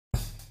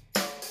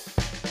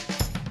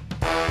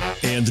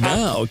And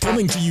now,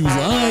 coming to you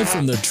live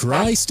from the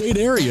tri-state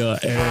area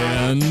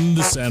and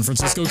San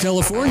Francisco,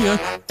 California,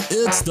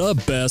 it's the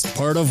best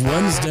part of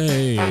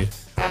Wednesday,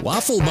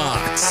 Waffle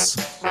Box,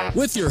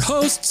 with your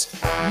hosts,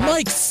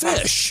 Mike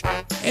Fish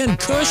and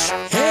Kush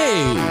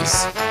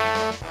Hayes.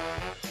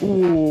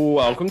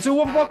 Welcome to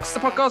Waffle Box, the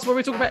podcast where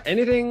we talk about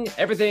anything,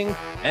 everything,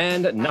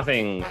 and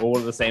nothing all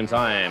at the same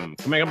time.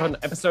 Coming up on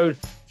episode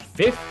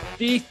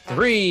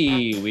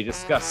 53, we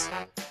discuss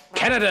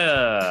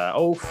Canada.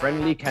 Oh,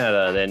 friendly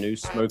Canada, their new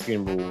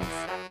smoking rules.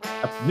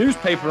 A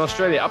newspaper in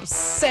Australia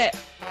upset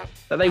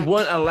that they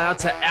weren't allowed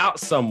to out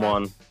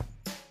someone.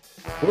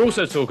 We're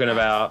also talking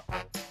about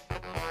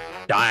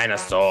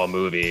dinosaur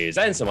movies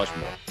and so much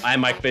more. I'm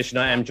Mike Fish, and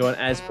I am joined,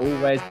 as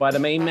always, by the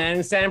main man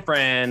in San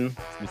Fran,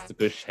 Mr.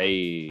 Kush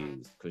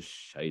Hayes.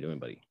 Kush, how you doing,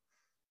 buddy?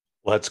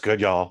 That's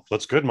good, y'all.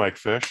 That's good, Mike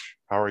Fish.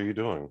 How are you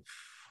doing?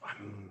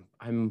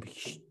 I'm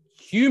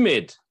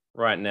humid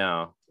right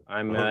now.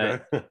 Okay.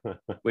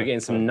 We're getting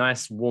some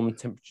nice warm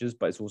temperatures,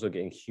 but it's also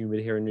getting humid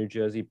here in New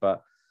Jersey.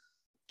 But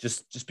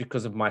just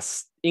because of my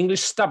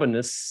English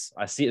stubbornness,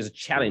 I see it as a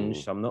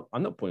challenge. So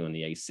I'm not putting on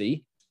the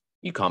AC.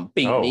 You can't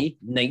beat me,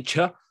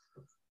 nature.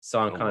 So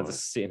I'm kind of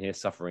just sitting here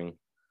suffering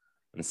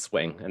and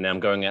sweating. And then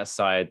I'm going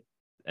outside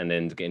and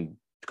then getting,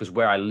 because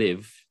where I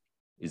live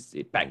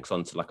it backs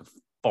onto like a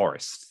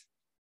forest,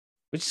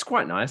 which is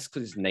quite nice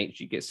because it's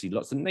nature. You get to see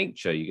lots of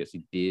nature. You get to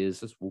see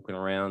deers just walking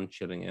around,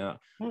 chilling out.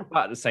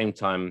 But at the same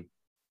time,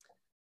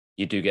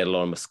 you do get a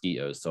lot of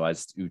mosquitoes. So I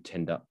do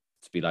tend up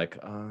to be like,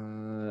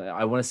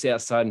 I want to sit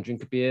outside and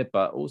drink a beer.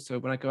 But also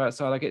when I go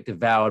outside, I get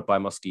devoured by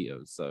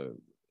mosquitoes. So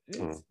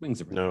it's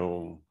wings of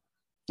No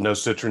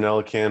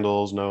citronella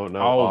candles, no.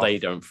 Oh, they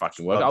don't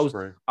fucking work.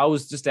 I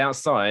was just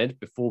outside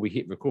before we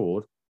hit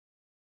record.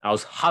 I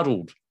was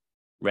huddled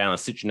around a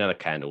citronella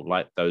candle,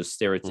 like those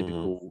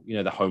stereotypical,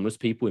 the homeless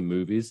people in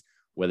movies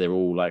where they're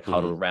all like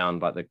huddled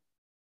around like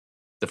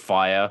the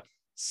fire,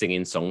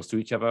 singing songs to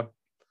each other.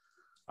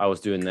 I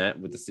was doing that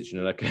with the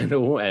citronella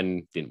candle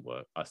and didn't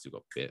work. I still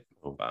got bit,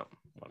 but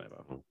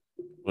whatever. Well,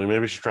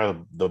 maybe you should try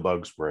the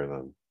bug spray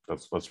then.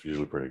 That's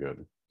usually pretty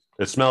good.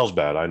 It smells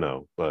bad, I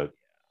know, but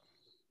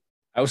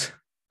I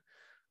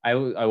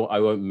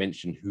won't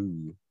mention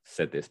who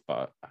said this,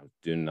 but I was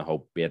doing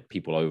we had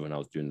people over and I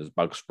was doing this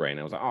bug spray and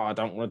I was like, I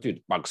don't want to do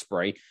the bug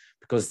spray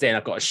because then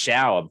I've got to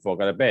shower before I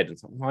go to bed. And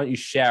so, why aren't you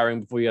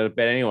showering before you go to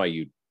bed anyway,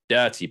 you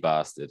dirty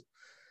bastard?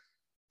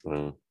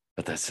 But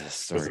that's a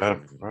story.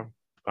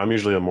 I'm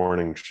usually a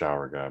morning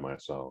shower guy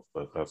myself,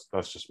 but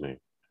that's just me.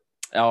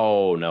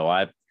 Oh no,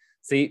 I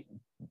see.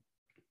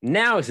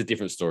 Now it's a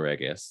different story, I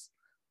guess.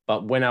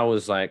 But when I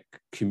was like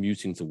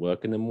commuting to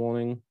work in the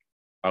morning,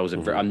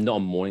 I'm not a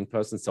morning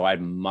person, so I'd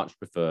much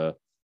prefer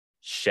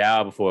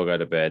shower before I go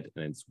to bed and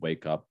then just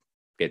wake up,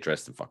 get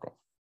dressed, and fuck off.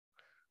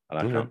 And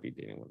I can't be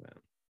dealing with that.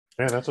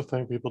 Yeah, that's a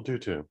thing people do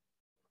too.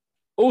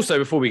 Also,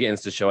 before we get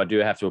into the show, I do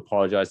have to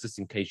apologize just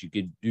in case you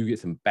do get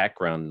some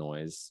background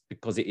noise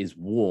because it is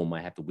warm.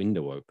 I have the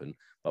window open,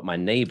 but my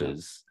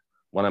neighbors,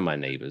 one of my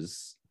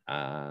neighbors,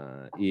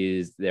 they're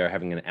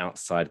having an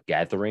outside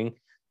gathering,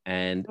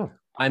 and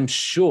I'm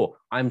sure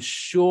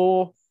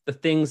the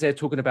things they're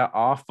talking about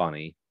are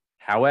funny.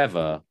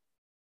 However,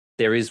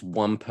 there is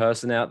one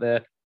person out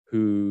there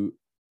who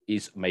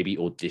is maybe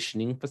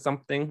auditioning for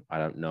something. I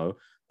don't know,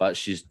 but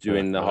she's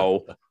doing the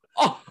whole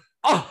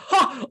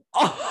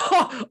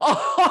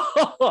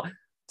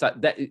So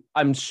that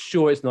I'm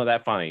sure it's not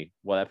that funny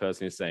what that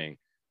person is saying.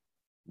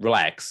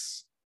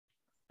 Relax,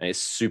 and it's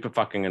super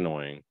fucking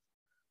annoying.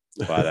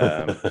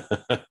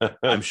 But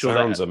I'm sure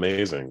sounds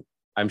amazing.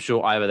 I'm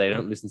sure either they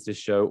don't listen to this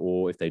show,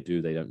 or if they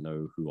do, they don't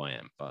know who I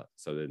am. But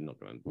so they're not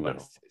going to. No.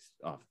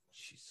 Oh,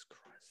 Jesus Christ!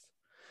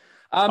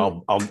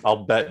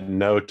 I'll bet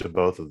no to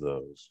both of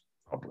those.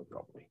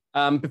 Probably.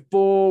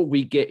 Before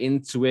we get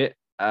into it,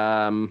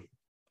 I'm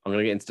going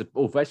to get into.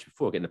 Actually,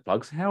 before I get into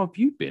plugs, how have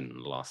you been in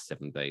the last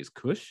 7 days,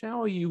 Kush?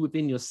 How are you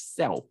within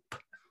yourself,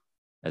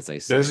 as they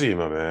say? Busy,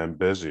 my man,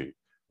 busy.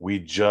 We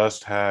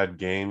just had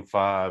Game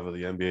 5 of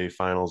the NBA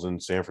Finals in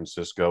San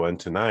Francisco, and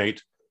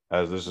tonight,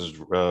 as this is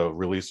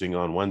releasing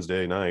on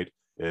Wednesday night,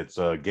 it's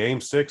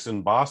Game 6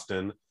 in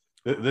Boston.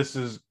 This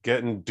is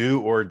getting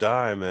do or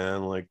die,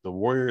 man. Like the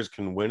Warriors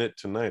can win it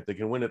tonight. They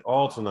can win it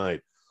all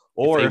tonight.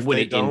 Or if they win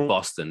it in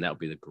Boston, that would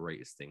be the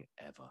greatest thing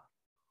ever.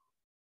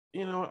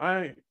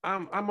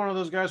 I'm one of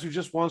those guys who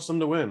just wants them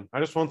to win. I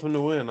just want them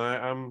to win.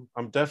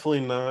 I'm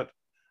definitely not.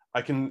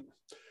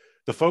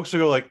 The folks who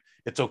go like,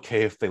 it's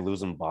okay if they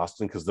lose in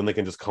Boston because then they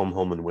can just come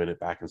home and win it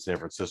back in San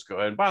Francisco.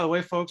 And by the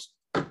way, folks,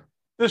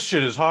 this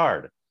shit is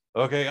hard.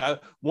 Okay, I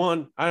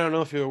don't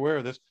know if you're aware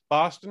of this.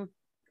 Boston,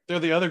 they're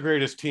the other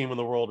greatest team in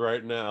the world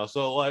right now.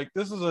 So like,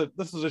 this is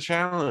a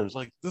challenge.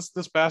 Like this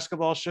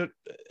basketball shit,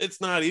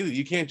 it's not easy.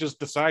 You can't just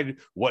decide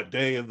what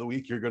day of the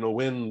week you're gonna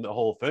win the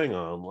whole thing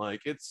on.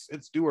 Like it's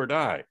do or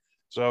die.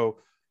 So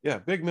yeah,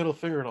 big middle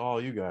finger to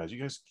all you guys. You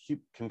guys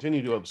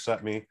continue to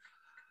upset me.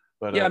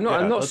 But Yeah, I'm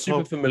not let's super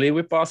hope familiar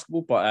with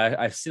basketball, but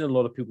I've seen a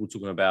lot of people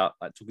talking about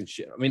talking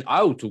shit. I mean,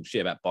 I will talk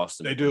shit about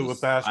Boston. they do it with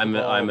basketball.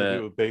 They do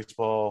it with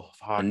baseball,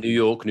 hockey. A New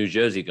York, New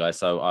Jersey guy,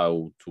 so I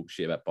will talk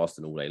shit about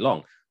Boston all day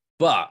long.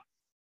 But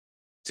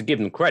to give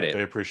them credit,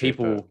 they appreciate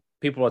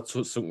people are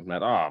talking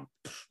about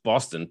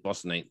Boston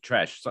ain't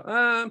trash.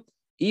 So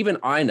even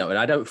I know, and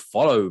I don't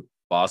follow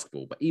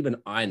basketball, but even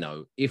I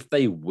know if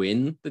they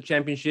win the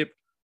championship,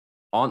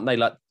 aren't they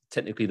like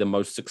technically the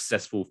most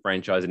successful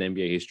franchise in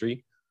NBA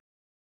history?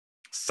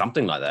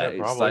 Something like that.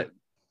 Yeah, it's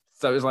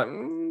like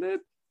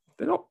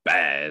they're not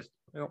bad.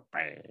 They're not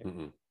bad.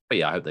 Mm-hmm. But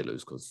yeah, I hope they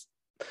lose because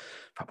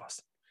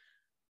Boston.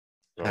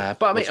 But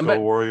I mean, let's go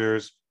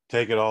Warriors.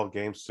 Take it all.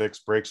 Game 6.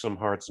 Break some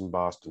hearts in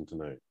Boston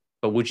tonight.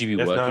 But would you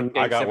be working? Not,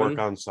 I got 7? Work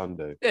on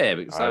Sunday. Yeah,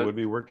 I would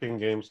be working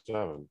Game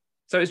 7.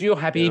 So you're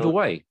happy either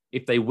way.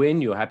 If they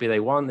win, you're happy they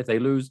won. If they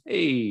lose,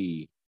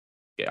 I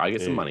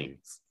get some money.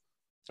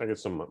 I get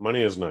some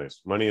money. Is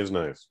nice. Money is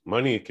nice.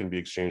 Money can be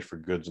exchanged for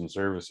goods and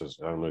services.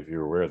 I don't know if you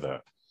were aware of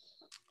that.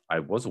 I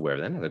was aware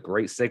of that. That's a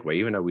great segue.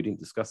 Even though we didn't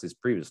discuss this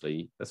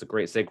previously, that's a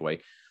great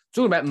segue.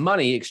 Talking about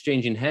money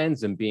exchanging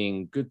hands and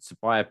being good to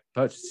buy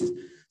purchases.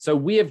 So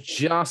we have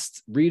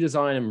just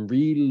redesigned and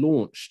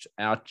relaunched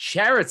our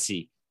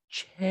charity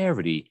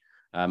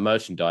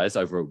merchandise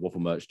over at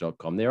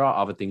wafflemerch.com. There are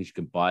other things you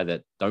can buy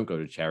that don't go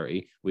to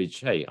charity, which,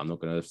 hey, I'm not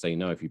going to say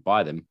no if you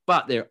buy them,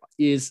 but there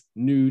is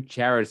new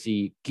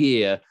charity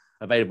gear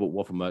available at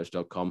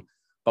wafflemerch.com,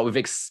 but we've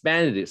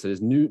expanded it. So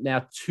there's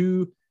now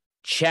 2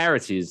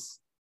 charities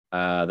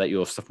that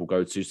your stuff will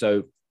go to.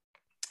 So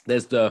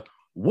there's the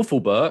Waffle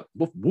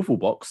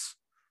Box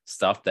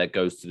stuff that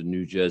goes to the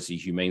New Jersey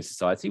Humane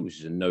Society, which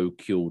is a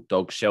no-kill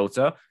dog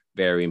shelter.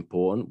 Very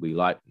important. We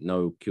like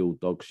no-kill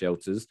dog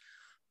shelters.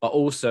 But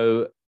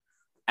also,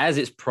 as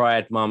it's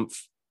Pride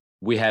Month,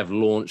 we have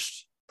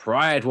launched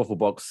Pride Waffle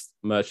Box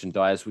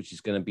merchandise, which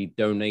is going to be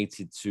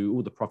donated to,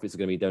 all the profits are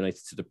going to be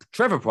donated to the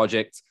Trevor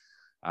Project,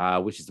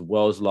 which is the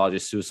world's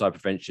largest suicide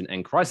prevention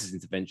and crisis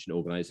intervention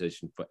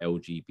organization for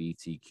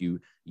LGBTQ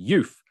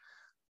youth.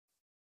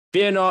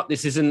 Fear not,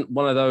 this isn't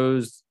one of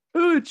those,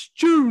 it's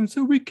June,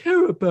 so we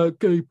care about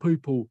gay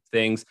people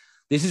things.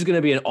 This is going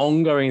to be an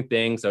ongoing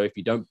thing. So if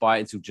you don't buy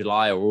it until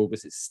July or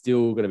August, it's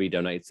still going to be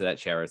donated to that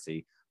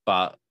charity.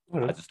 But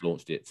I just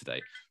launched it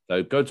today.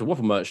 So go to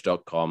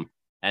wafflemerch.com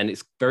and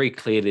it's very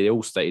clearly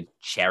all stated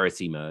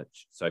charity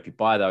merch. So if you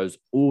buy those,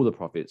 all the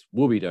profits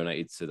will be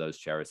donated to those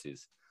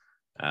charities.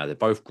 They're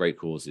both great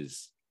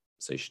causes,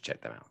 so you should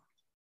check them out.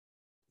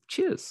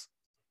 Cheers.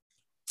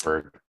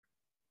 Bird.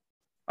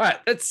 All right,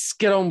 let's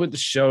get on with the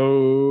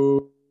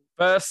show.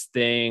 First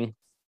thing,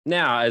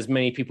 now, as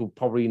many people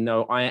probably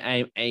know, I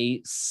am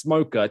a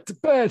smoker. It's a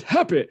bad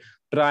habit,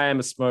 but I am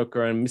a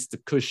smoker, and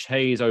Mr. Kush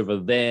Hayes over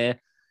there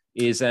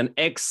is an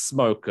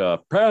ex-smoker.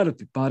 Proud of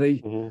you,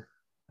 buddy.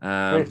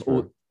 Mm-hmm.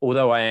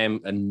 Although I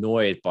am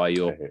annoyed by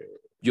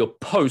your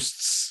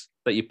posts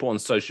that you put on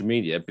social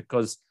media,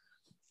 because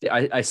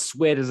I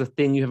swear there's a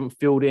thing you haven't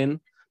filled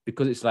in,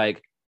 because it's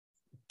like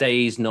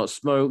days not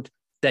smoked,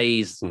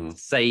 days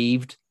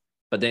saved,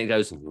 but then it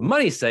goes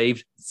money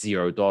saved,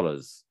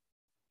 $0.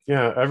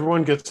 Yeah,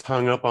 everyone gets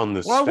hung up on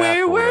this. Well,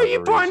 where are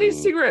you buying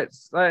these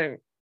cigarettes? Like,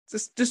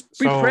 just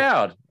be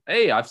proud.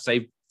 Hey, I've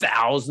saved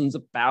thousands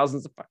of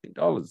fucking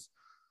dollars.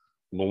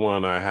 Well,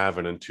 1, I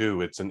haven't, and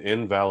 2, it's an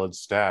invalid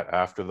stat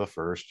after the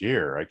first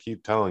year. I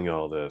keep telling you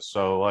all this.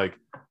 So, like,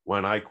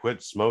 when I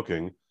quit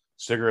smoking,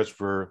 cigarettes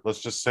were,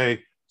 let's just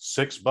say,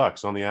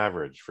 $6 on the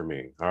average for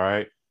me. All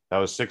right, that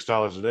was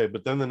 $6 a day.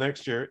 But then the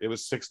next year, it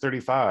was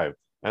 $6.35,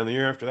 and the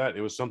year after that,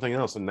 it was something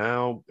else. And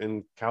now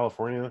in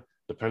California,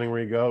 depending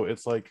where you go,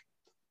 it's like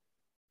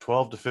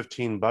 $12 to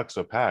 $15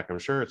 a pack. I'm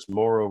sure it's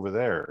more over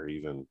there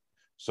even.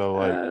 So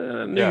like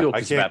New York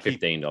is about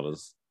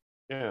 $15.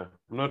 Yeah,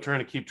 I'm not trying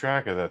to keep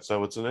track of that.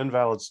 So it's an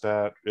invalid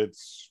stat.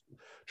 It's,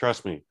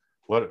 trust me,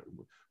 what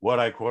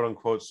I quote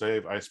unquote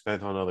save, I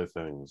spent on other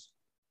things.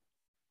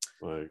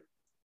 Like,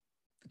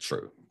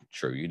 true.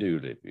 You do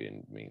live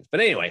in means.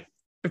 But anyway,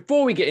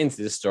 before we get into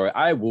this story,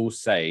 I will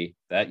say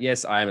that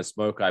yes, I am a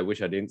smoker. I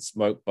wish I didn't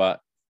smoke, but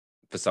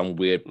for some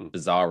weird,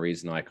 bizarre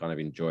reason, I kind of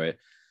enjoy it.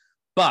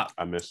 But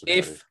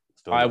if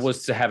I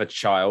was to have a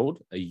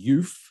child, a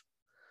youth,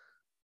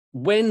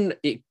 when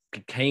it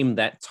came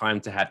that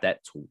time to have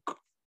that talk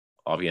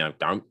of,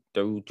 don't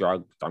do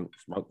drugs, don't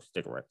smoke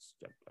cigarettes,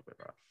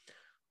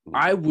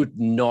 I would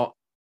not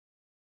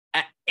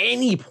at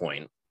any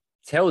point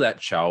tell that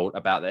child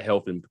about the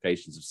health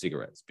implications of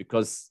cigarettes,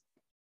 because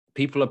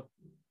people are,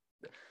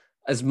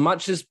 as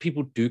much as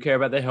people do care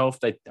about their health,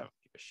 they don't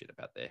give a shit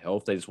about their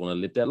health. They just want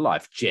to live their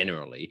life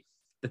generally.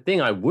 The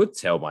thing I would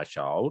tell my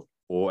child,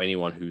 or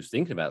anyone who's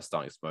thinking about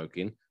starting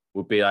smoking,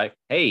 would be like,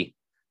 hey,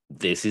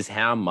 this is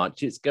how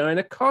much it's going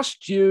to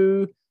cost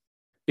you,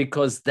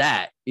 because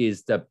that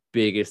is the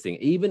biggest thing.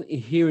 Even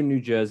here in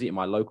New Jersey, in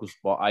my local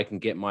spot, I can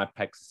get my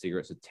packs of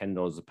cigarettes at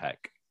 $10 a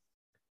pack.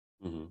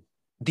 Mm-hmm.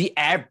 The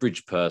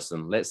average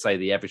person, let's say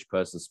the average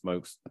person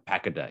smokes a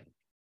pack a day.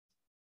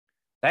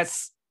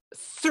 That's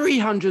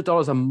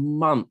 $300 a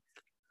month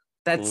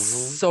That's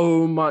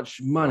so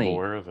much money. I'm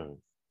aware of that.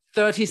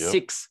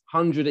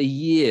 3,600 a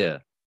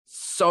year.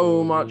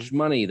 So much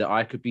money that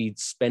I could be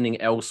spending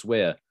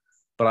elsewhere,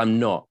 but I'm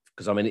not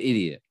because I'm an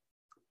idiot.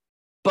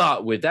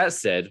 But with that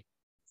said,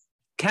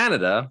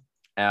 Canada,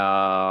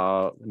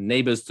 our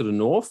neighbors to the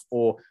north,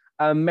 or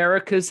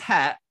America's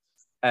hat,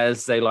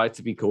 as they like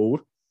to be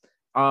called,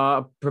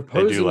 are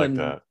proposing. They do like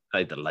that.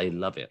 They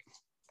love it.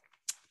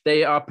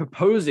 They are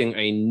proposing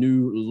a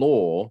new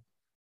law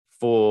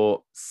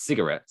for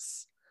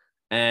cigarettes,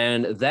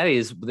 and that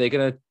is they're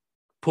going to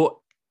put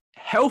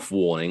health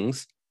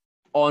warnings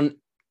on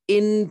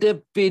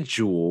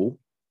individual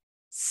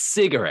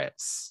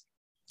cigarettes.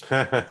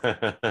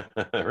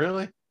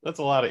 Really? That's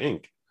a lot of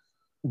ink.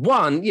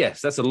 One,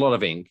 yes, that's a lot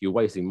of ink. You're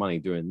wasting money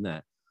doing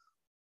that.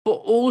 But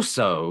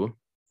also,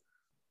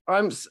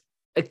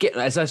 again,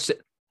 as I said,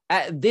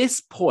 at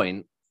this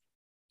point,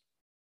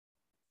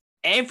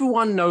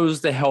 everyone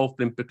knows the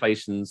health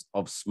implications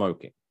of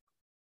smoking.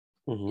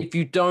 If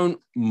you don't,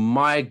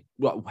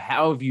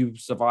 how have you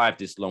survived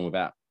this long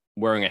without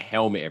wearing a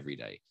helmet every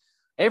day?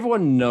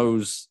 Everyone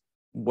knows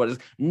what is.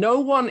 No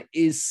one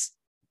is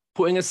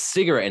putting a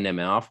cigarette in their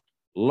mouth,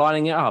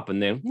 lighting it up,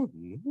 and then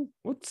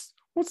what's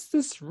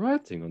this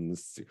writing on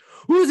this?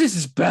 Oh, this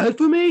is bad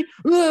for me.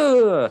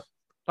 Ugh.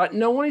 Like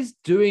no one is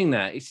doing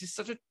that. It's just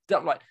such a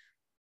dumb, like,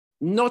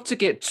 not to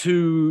get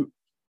too.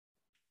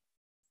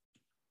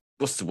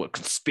 What's the word?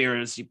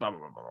 Conspiracy. Blah, blah,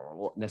 blah,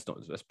 blah. That's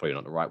probably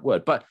not the right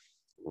word, but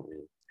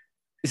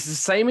it's the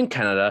same in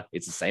Canada.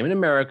 It's the same in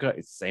America.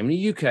 It's the same in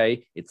the UK.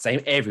 It's the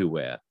same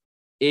everywhere.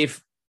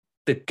 If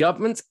the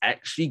government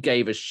actually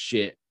gave a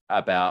shit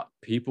about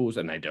people's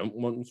and they don't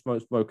want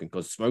smoking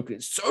because smoking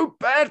is so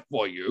bad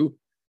for you,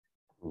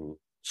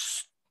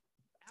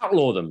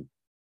 outlaw them.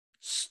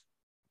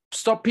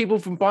 Stop people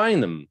from buying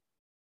them.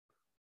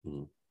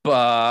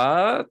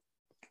 But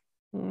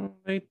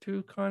they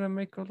do kind of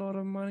make a lot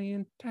of money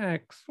in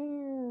tax.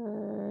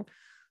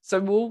 So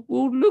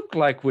we'll look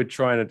like we're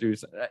trying to do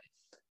something.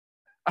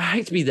 I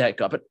hate to be that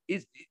guy, but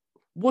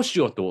what's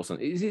your thoughts on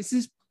it? Is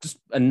this just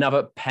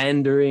another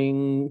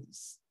pandering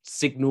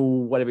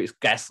signal, whatever it's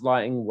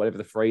gaslighting, whatever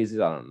the phrase is?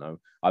 I don't know.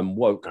 I'm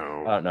woke.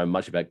 I don't know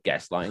much about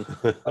gaslighting.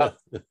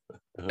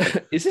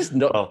 Is this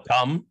not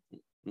dumb?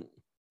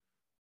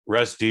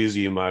 Rest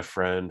easy, my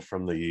friend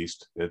from the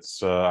East.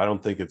 It's I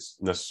don't think it's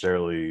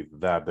necessarily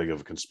that big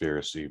of a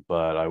conspiracy,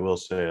 but I will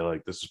say,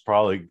 like, this is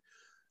probably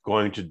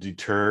going to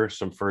deter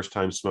some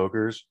first-time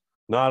smokers.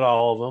 Not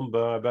all of them,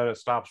 but I bet it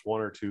stops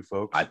one or two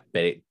folks. I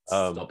bet it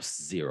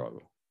stops zero.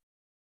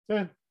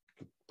 Yeah,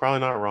 probably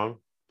not wrong.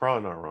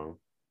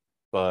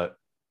 But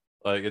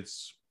like,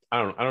 it's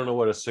I don't know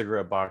what a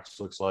cigarette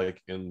box looks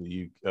like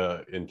in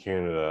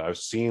Canada. I've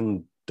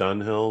seen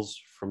Dunhills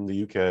from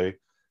the UK,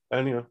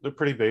 and they're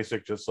pretty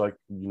basic, just like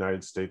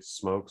United States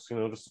smokes.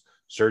 Just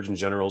Surgeon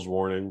General's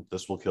warning: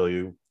 this will kill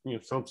you.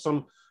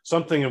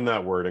 Something in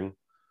that wording.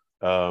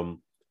 But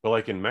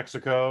like in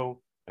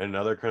Mexico and in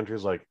other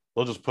countries, like,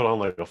 they'll just put on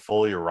like a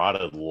fully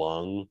rotted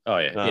lung. Oh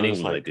yeah, in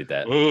England they did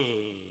that.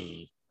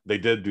 They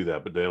did do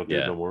that, but they don't do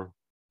it no more.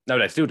 No,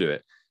 they still do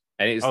it.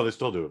 And they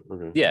still do it.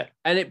 Okay. Yeah,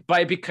 and it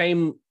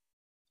became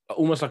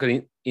almost like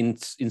an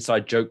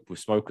inside joke with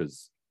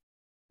smokers,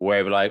 where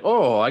they were like,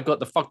 "Oh, I got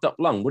the fucked up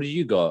lung. What do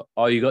you got?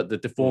 Oh, you got the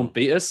deformed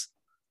fetus.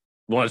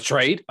 Want to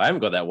trade? I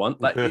haven't got that one."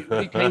 Like, it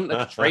became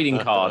like a trading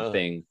card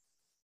thing.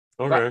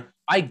 Okay.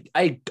 Like,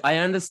 I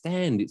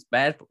understand it's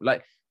bad.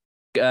 Like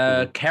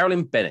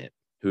Carolyn Bennett,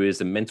 who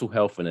is a mental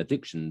health and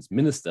addictions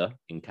minister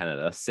in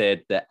Canada,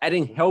 said that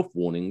adding health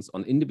warnings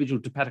on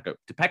individual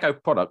tobacco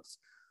products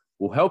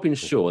will help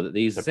ensure that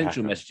these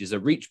essential messages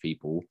reach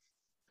people.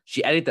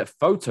 She added that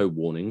photo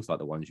warnings, like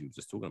the ones you were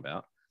just talking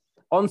about,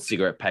 on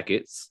cigarette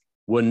packets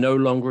were no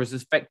longer as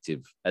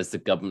effective as the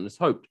government has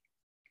hoped.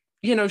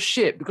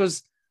 Shit,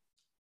 because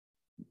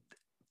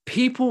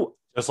people...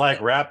 Just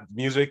like rap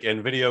music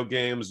and video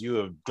games, you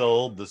have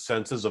dulled the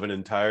senses of an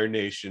entire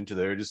nation to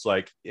they're just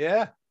like,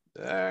 yeah,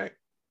 all right,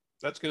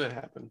 that's going to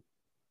happen.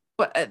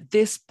 But at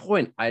this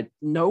point,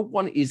 no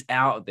one is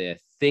out there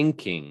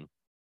thinking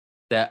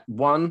that,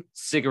 one,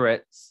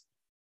 cigarettes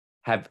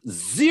have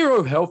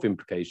zero health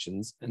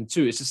implications, and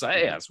two, it's just like,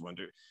 hey, I just want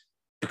to do it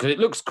because it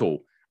looks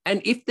cool.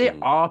 And if there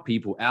are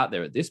people out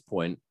there at this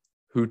point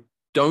who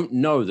don't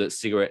know that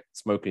cigarette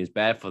smoking is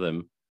bad for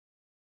them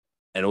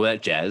and all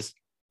that jazz,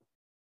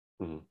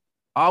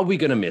 are we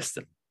going to miss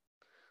them?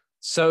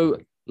 So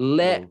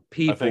let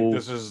people... I think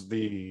this is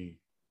the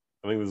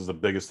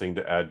biggest thing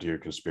to add to your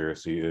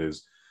conspiracy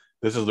is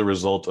this is the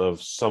result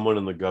of someone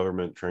in the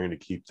government trying to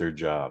keep their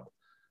job.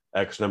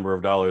 X number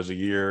of dollars a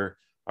year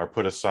are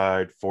put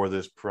aside for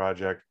this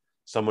project.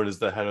 Someone is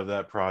the head of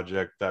that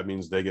project. That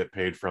means they get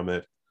paid from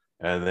it.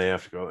 And they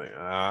have to go, all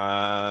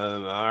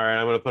right,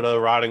 I'm going to put a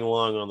rotting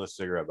lung on the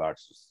cigarette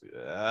box.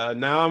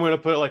 Now I'm going to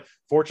put it like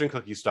fortune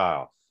cookie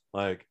style.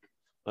 Like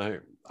I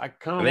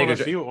kind of want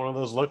to see what one of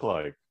those look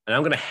like. And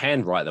I'm going to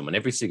handwrite them on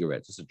every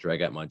cigarette just to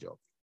drag out my job.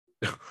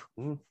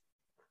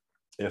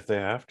 If they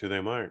have to,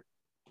 they might.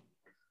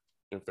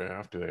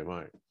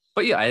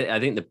 But yeah, I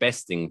think the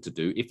best thing to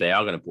do, if they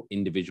are going to put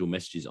individual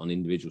messages on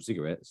individual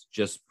cigarettes,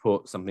 just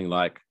put something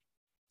like,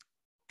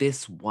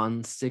 this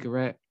one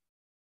cigarette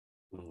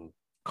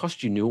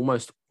cost you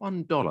almost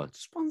 $1,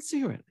 just one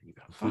cigarette. And you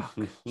go, fuck,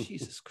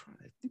 Jesus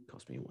Christ, it did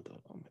cost me $1.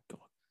 Oh my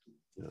God.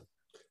 Yeah.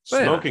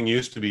 Smoking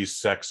used to be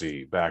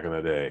sexy back in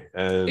the day.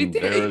 And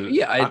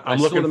I'm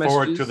looking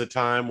forward to the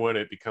time when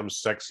it becomes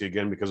sexy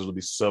again, because it'll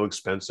be so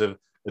expensive.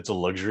 It's a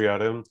luxury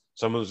item.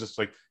 Someone's just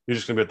like, you're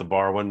just going to be at the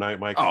bar one night,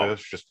 Mike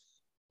Fish, just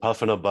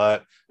puffing a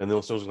butt. And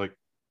then someone's like,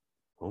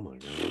 oh my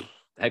God.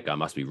 That guy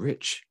must be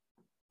rich.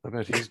 I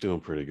bet he's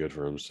doing pretty good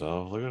for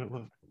himself. Look at it.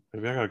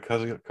 Maybe I got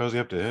to cozy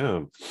up to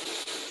him.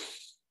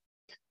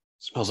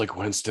 Smells like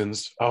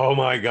Winston's. Oh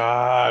my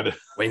God.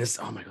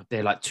 Winston. Oh my God.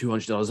 They're like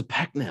 $200 a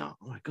pack now.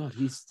 Oh my God.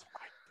 My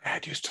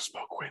dad used to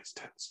smoke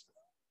Winston's.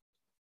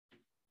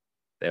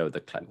 They were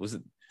the was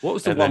it? What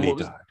was the one?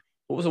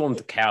 What was the one with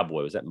the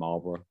cowboy? Was that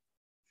Marlboro?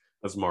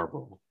 That's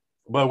Marlboro.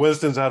 But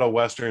Winston's had a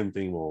Western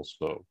theme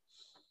also.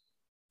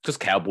 Because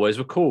cowboys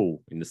were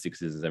cool in the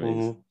 60s and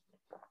 70s.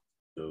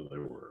 No, they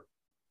were.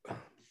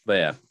 But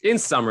yeah, in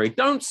summary,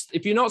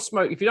 if you don't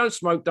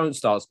smoke, don't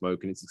start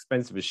smoking. It's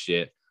expensive as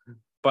shit.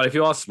 But if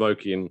you are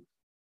smoking,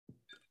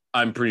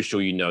 I'm pretty sure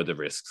you know the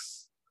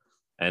risks.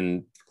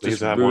 And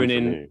just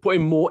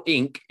putting more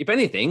ink, if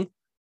anything,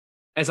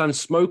 as I'm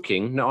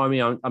smoking, no, I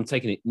mean, I'm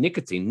taking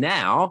nicotine.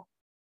 Now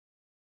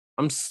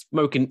I'm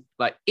smoking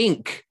like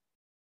ink.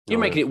 You're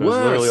making it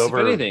worse, if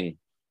anything.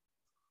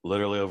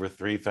 Literally over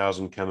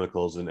 3,000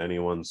 chemicals in any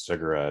one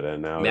cigarette.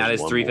 And now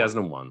there's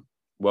 3,001.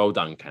 Well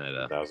done,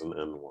 Canada.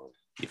 2001.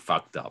 You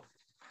fucked up.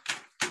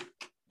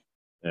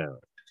 Yeah.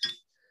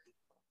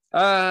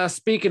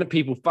 Speaking of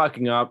people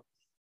fucking up,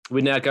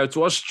 we now go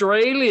to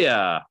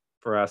Australia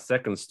for our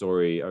second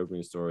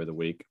opening story of the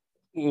week.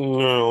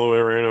 No, we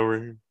ran over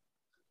here.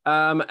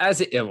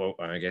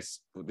 I guess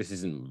this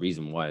isn't the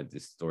reason why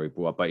this story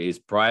brought up, but it is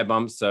Pride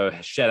Month. So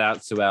shout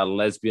out to our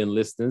lesbian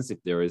listeners,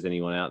 if there is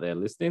anyone out there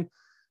listening.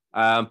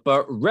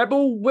 But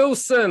Rebel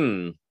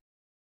Wilson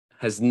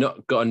has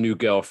not got a new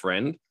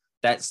girlfriend.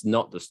 That's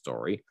not the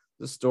story.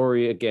 The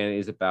story, again,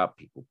 is about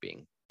people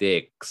being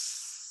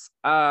dicks.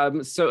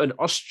 So an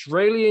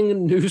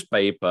Australian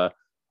newspaper,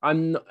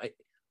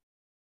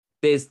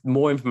 there's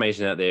more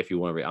information out there if you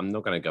want to read. I'm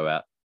not going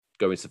to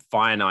go into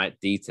finite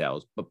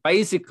details, but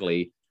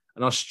basically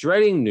an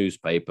Australian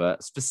newspaper,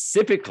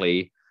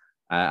 specifically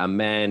a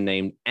man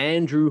named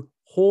Andrew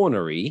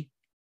Hornery,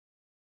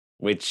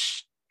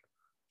 which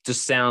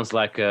just sounds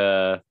like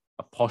a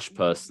posh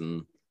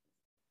person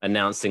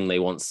announcing they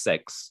want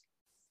sex.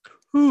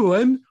 Oh,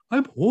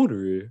 I'm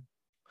horny.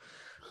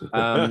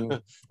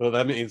 Well,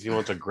 that means he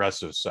wants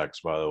aggressive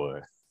sex, by the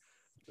way.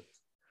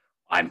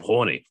 I'm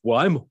horny. Well,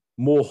 I'm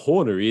more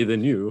horny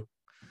than you.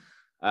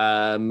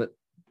 Andrew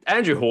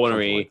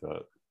Hornery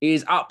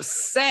is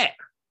upset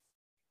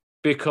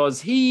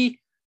because he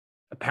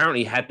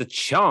apparently had the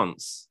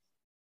chance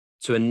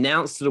to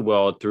announce to the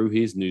world through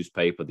his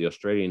newspaper, the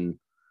Australian,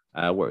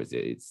 where is it?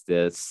 It's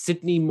the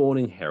Sydney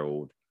Morning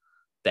Herald,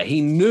 that he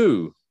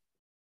knew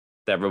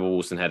that Rebel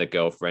Wilson had a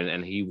girlfriend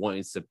and he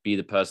wanted to be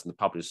the person to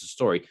publish the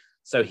story.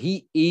 So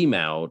he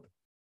emailed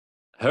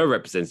her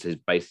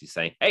representative basically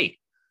saying, hey,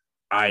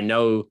 I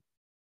know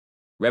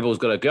Rebel's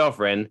got a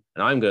girlfriend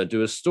and I'm going to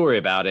do a story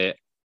about it.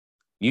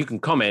 You can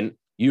comment.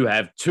 You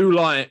have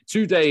 2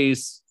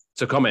 days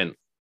to comment.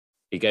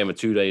 He gave him a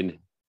 2-day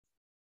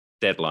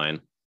deadline,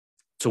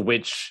 to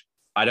which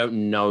I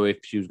don't know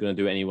if she was going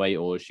to do it anyway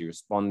or she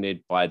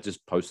responded by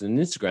just posting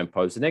an Instagram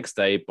post the next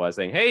day by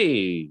saying,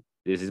 hey,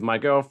 this is my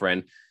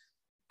girlfriend.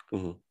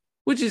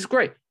 Which is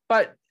great.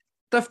 But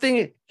the thing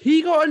is,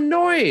 he got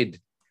annoyed.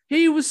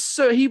 He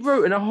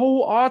wrote in a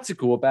whole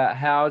article about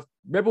how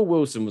Rebel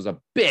Wilson was a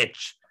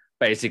bitch,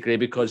 basically,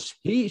 because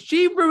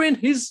she ruined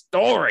his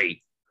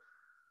story.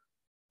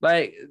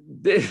 Like,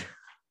 this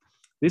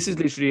is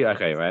literally,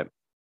 okay, right?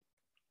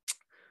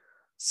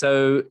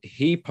 So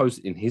he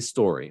posted in his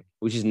story,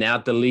 which is now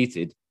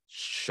deleted.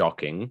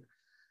 Shocking.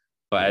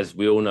 But as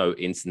we all know,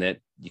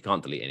 internet, you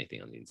can't delete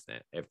anything on the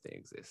internet. Everything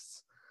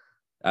exists.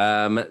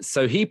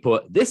 So he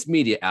put, this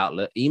media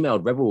outlet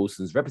emailed Rebel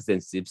Wilson's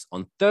representatives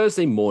on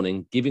Thursday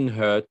morning, giving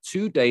her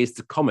 2 days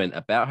to comment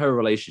about her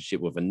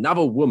relationship with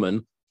another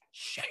woman,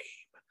 shame,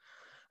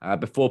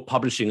 before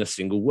publishing a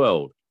single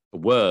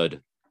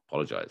word.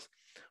 Apologize.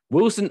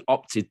 Wilson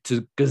opted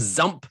to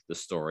gazump the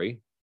story,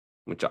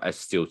 which I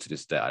still to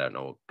this day, I don't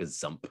know what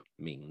gazump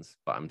means,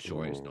 but I'm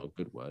sure it's not a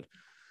good word.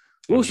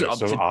 Wilson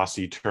opted, some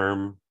Aussie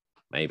term.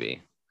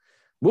 Maybe.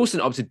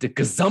 Wilson opted to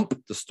gazump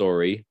the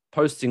story,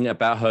 posting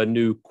about her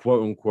new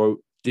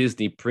quote-unquote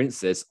Disney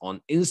princess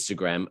on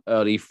Instagram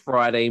early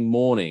Friday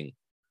morning.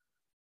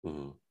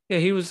 Yeah,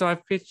 he was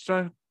like,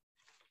 bitch,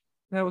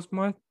 that was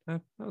my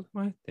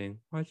thing.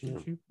 Why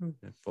didn't you move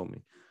that for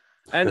me?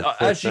 And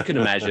as you can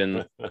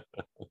imagine,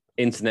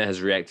 internet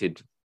has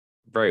reacted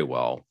very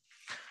well.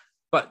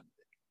 But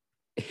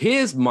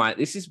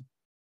this is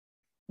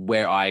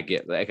where I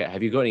get, okay,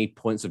 have you got any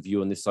points of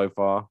view on this so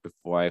far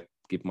before I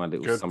give my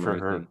little summary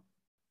thing?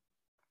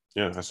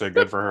 Yeah, I say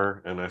good for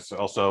her, and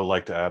also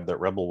like to add that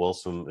Rebel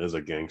Wilson is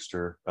a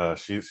gangster.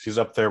 She's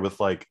up there with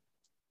like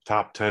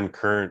top 10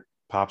 current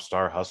pop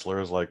star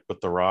hustlers, like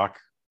with The Rock,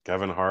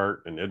 Kevin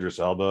Hart, and Idris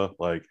Elba.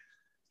 Like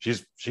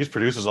she's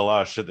produces a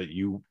lot of shit that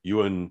you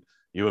and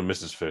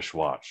Mrs. Fish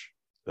watch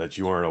that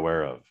you aren't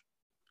aware of.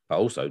 But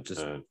also,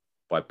 just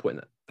by putting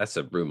that's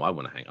a room I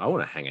want to hang. I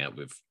want to hang out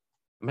with.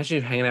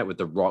 Imagine hanging out with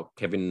The Rock,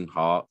 Kevin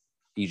Hart,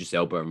 Idris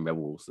Elba, and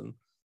Rebel Wilson.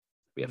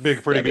 Be a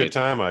pretty good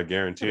time, I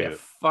guarantee it. A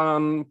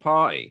fun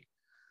party.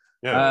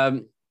 Yeah,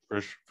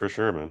 for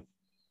sure, man.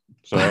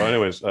 So,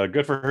 anyways,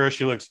 good for her.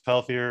 She looks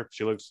healthier.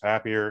 She looks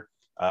happier.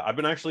 I've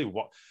been actually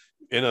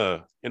in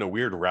a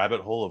weird rabbit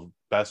hole of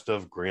best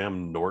of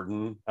Graham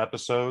Norton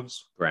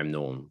episodes. Graham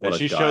Norton, and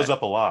she shows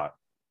up a lot.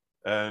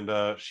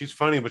 And she's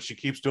funny, but she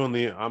keeps doing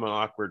the "I'm an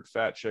awkward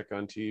fat chick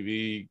on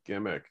TV"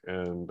 gimmick.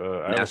 And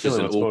I have a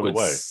feeling that's going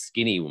away.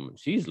 Skinny woman.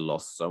 She's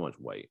lost so much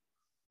weight.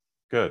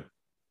 Good.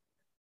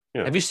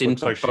 Yeah, have you seen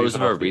photos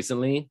of her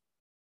recently?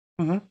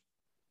 Mm-hmm.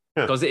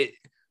 Because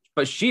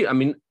but she, I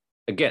mean,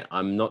 again,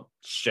 I'm not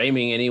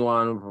shaming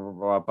anyone, blah, blah,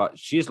 blah, but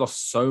she's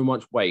lost so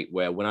much weight.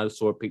 Where when I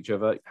saw a picture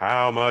of her,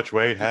 how much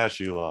weight has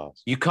she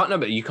lost? You can't know,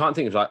 but you can't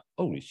think of like,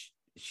 oh, is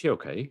she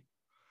okay?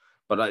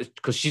 But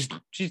because she's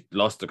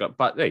lost a gut,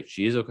 but hey,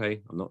 she is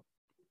okay. I'm not.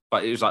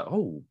 But it was like,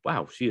 oh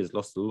wow, she has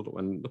lost a lot.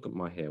 And look at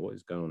my hair. What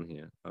is going on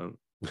here?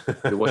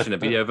 You're watching a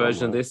video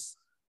version of this.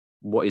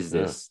 What is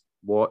this?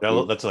 What?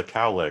 That's a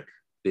cowlick.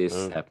 This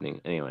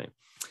happening anyway.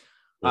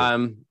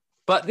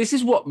 But this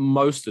is what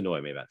most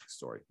annoyed me about this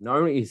story. Not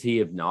only is he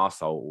an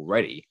arsehole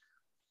already,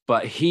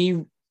 but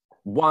he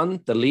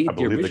deleted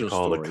the original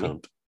story,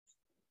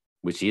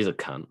 which he is a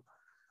cunt.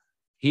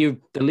 He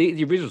deleted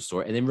the original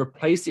story and then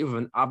replaced it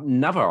with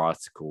another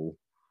article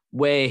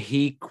where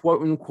he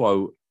quote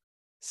unquote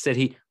said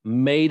he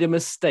made a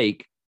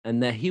mistake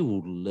and that he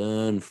will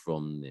learn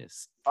from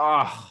this.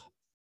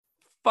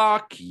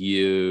 Fuck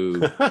you.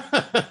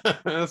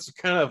 That's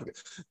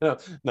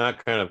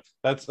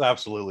that's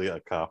absolutely a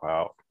cop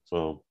out.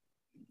 So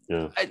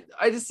yeah.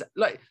 I just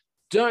like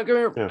don't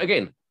go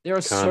again. There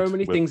are so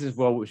many things as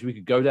well which we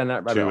could go down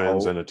that rabbit hole. 2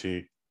 N's and a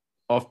T.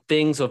 Of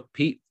things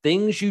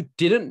you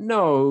didn't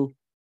know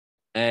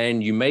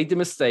and you made the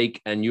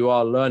mistake and you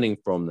are learning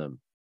from them.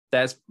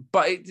 This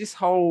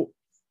whole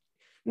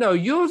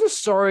you're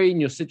just sorry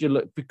and you're such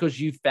a because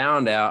you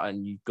found out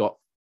and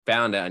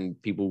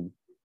people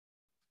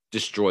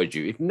destroyed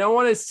you. If no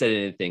one had said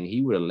anything,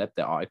 he would have left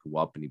that article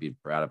up and he'd been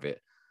proud of it.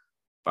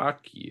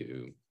 Fuck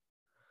you.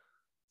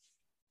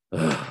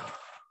 There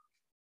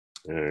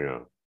you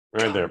go.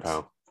 Right there,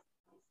 pal.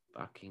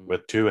 Fucking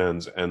with 2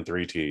 N's and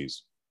 3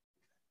 T's.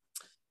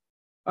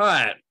 All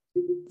right.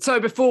 So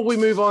before we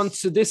move on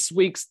to this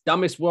week's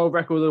Dumbest World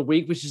Record of the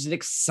Week, which is an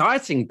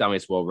exciting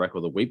Dumbest World Record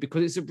of the Week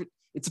because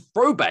it's a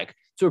throwback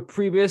to a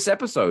previous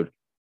episode.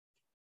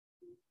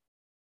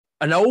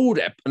 An old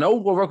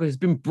world record has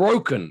been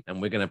broken,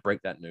 and we're going to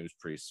break that news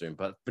pretty soon.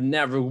 But for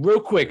now, real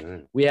quick,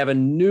 we have a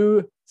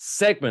new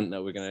segment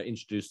that we're going to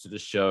introduce to the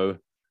show,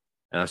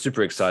 and I'm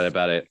super excited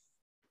about it.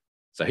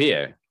 So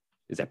here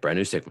is that brand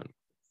new segment.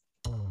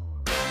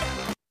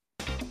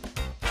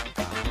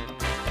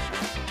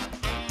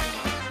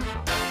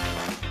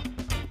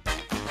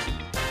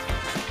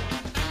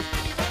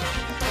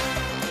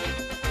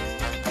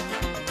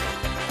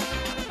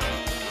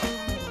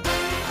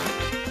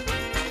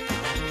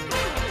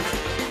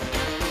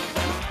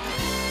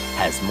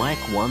 Has Mike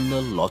won the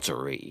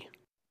lottery?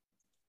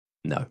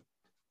 No.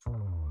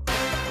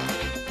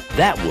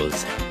 That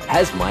was,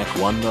 has Mike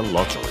won the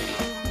lottery?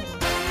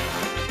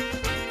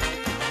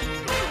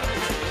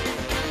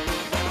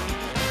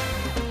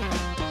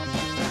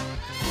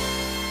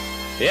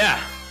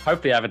 Yeah,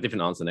 hopefully I have a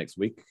different answer next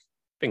week.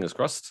 Fingers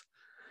crossed.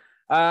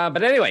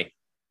 But anyway,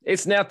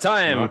 it's now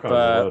time. Knock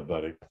on wood,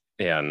 buddy.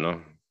 Yeah,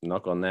 no,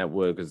 knock on that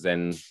wood, because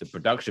then the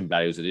production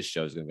values of this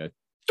show is going to go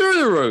through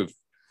the roof.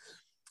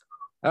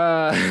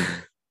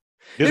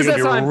 There's going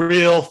to be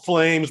real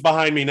flames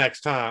behind me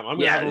next time. I'm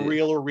going to have a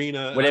real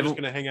arena. I'm just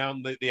going to hang out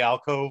in the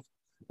alcove.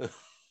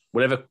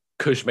 Whatever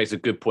Kush makes a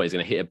good point, he's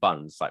going to hit a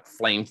button. It's like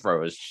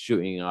flamethrowers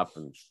shooting up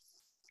and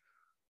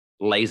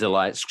laser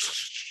lights.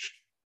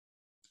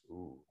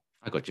 Ooh,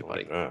 I got you,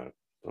 buddy. I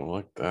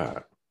like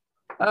that.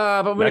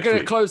 But we're going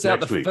to close out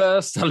the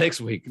first next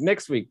week.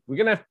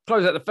 We're going to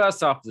close out the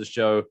first half of the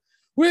show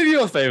with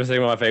your favorite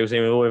segment, my favorite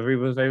segment, or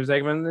everyone's favorite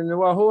segment. And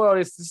well,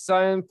 it's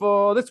time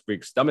for this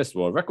week's Dumbest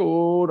World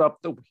Record of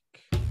the Week.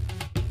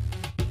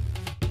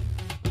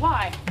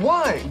 Why?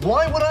 Why?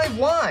 Why would I?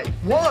 Why?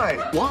 Why?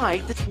 Why?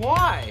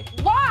 Why?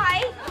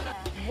 Why?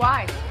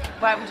 Why?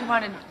 Why would you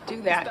want to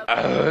do that?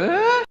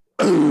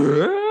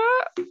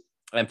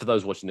 And for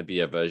those watching the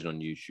video version on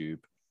YouTube,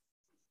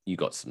 you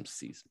got some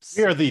seasons.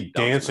 We are the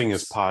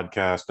dancingest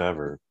podcast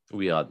ever.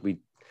 We are.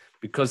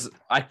 Because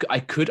I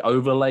could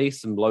overlay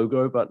some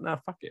logo, but no,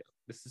 fuck it.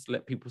 Let's just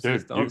let people see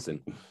us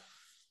dancing.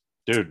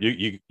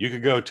 You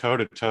could go toe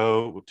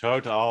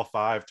to all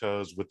 5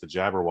 toes with the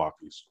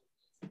Jabberwockies.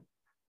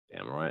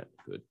 Damn right,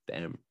 good.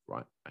 Damn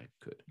right, I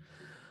could.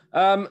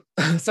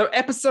 So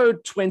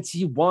episode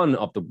 21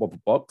 of the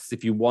Wobble Box.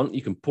 If you want,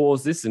 you can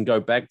pause this and go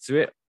back to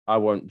it. I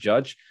won't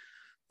judge.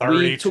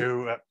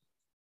 32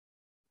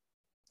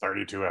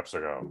 eps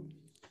ago.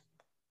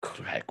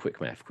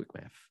 Quick math.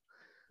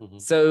 Mhm.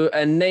 So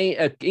an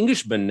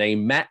Englishman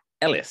named Matt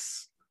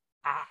Ellis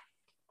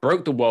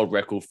broke the world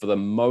record for the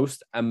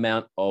most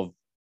amount of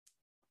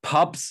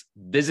pubs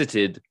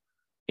visited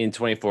in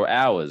 24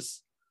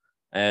 hours.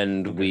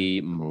 And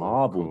we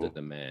marveled at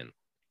the man.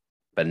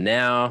 But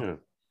now,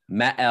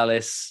 Matt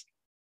Ellis,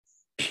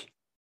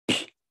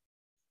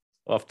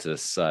 off to the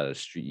side of the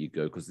street you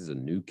go, because there's a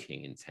new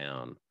king in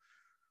town.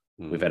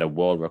 We've had a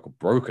world record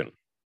broken.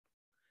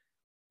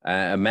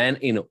 A man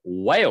in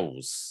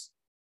Wales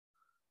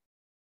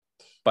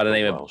by the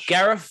name of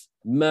Gareth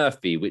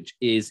Murphy, which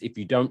is, if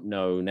you don't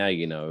know, now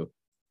you know,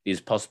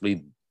 is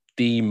possibly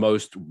the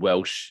most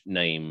Welsh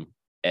name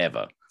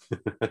ever.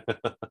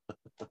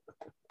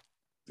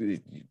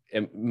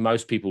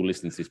 Most people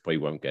listening to this probably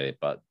won't get it,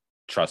 but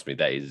trust me,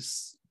 that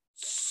is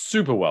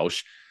super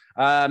Welsh.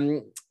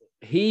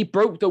 He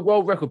broke the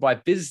world record by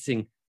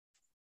visiting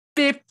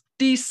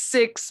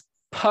 56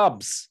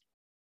 pubs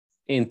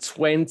in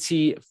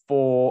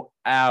 24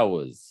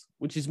 hours,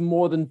 which is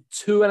more than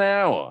 2 an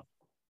hour,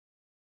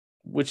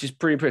 which is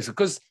pretty impressive.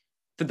 Because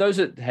for those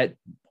that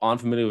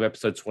aren't familiar with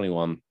episode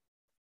 21,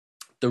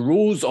 the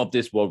rules of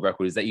this world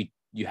record is that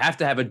you have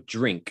to have a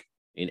drink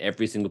in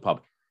every single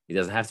pub. It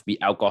doesn't have to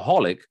be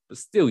alcoholic, but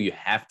still you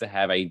have to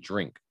have a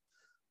drink.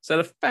 So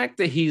the fact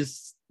that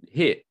he's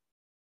hit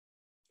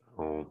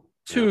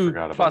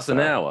 2+ an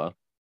hour,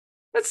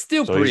 that's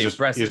still pretty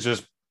impressive. He's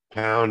just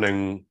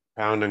pounding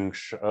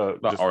orange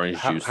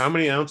juice. How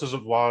many ounces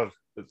of water?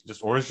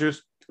 Just orange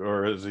juice,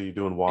 or is he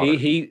doing water?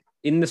 He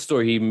in the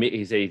story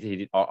he said he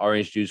did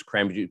orange juice,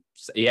 cranberry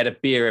juice. He had a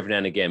beer every now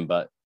and again,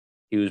 but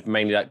he was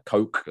mainly like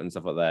Coke and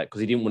stuff like that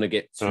because he didn't want to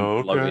get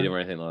too bloated or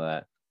anything like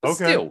that. But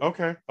still,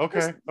 okay.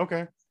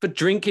 For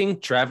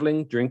drinking,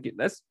 traveling, drinking,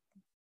 that's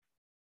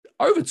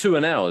over 2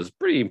 an hour. Is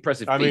pretty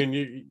impressive. I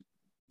mean,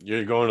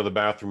 you're going to the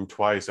bathroom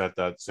twice at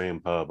that same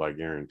pub, I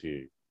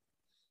guarantee.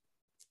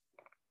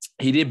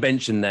 He did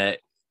mention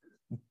that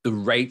the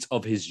rate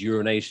of his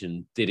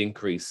urination did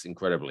increase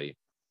incredibly.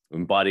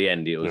 And by the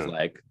end, it was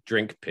like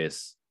drink,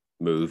 piss,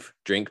 move,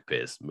 drink,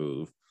 piss,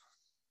 move.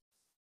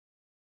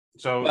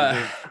 So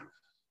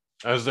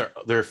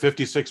there are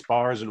 56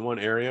 bars in one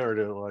area, or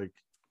do like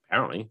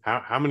apparently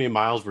how many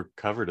miles were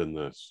covered in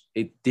this?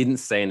 It didn't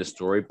say in the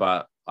story,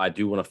 but I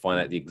do want to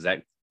find out the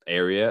exact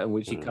age in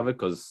which he covered,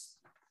 because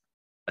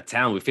a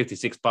town with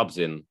 56 pubs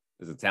in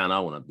is a town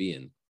I want to be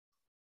in.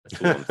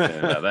 That's what I'm saying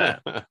about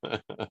that.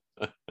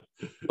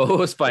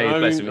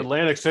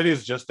 Atlantic City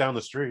is just down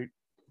the street.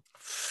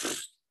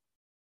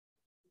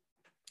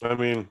 I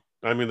mean,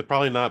 they're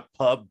probably not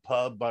pub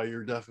by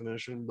your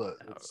definition, but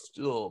it's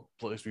still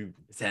a place we.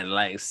 It's in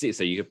Atlantic City,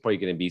 so you're probably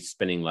going to be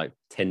spending like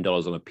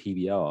 $10 on a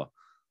PBR.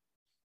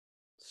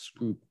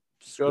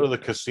 Go to the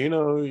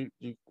casino.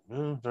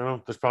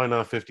 There's probably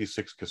not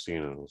 56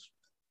 casinos,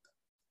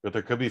 but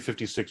there could be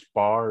 56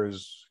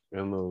 bars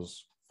in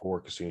those 4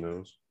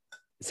 casinos.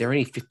 Is there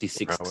any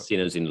 56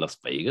 casinos in Las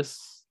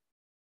Vegas?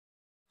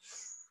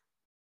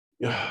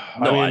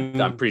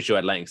 I'm pretty sure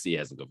Atlantic City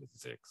hasn't got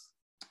 56.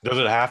 Does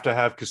it have to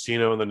have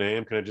casino in the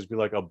name? Can it just be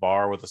like a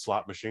bar with a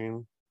slot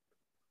machine?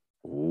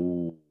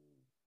 Ooh,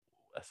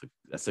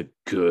 that's a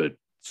good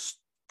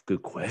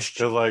question.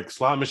 So like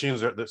slot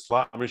machines are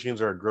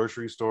at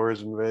grocery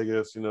stores in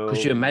Vegas, you know.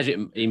 Because you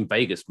imagine in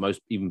Vegas,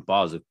 most even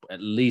bars have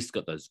at least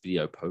got those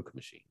video poker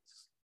machines.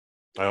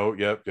 Oh,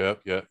 yep,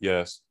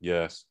 yes,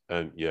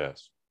 and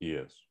yes.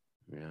 Yeah.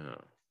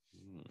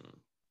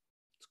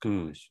 It's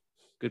good.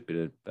 Good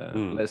bit of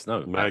let us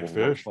know.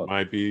 Magfish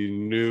might be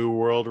new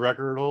world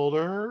record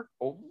holder.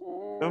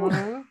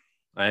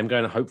 I am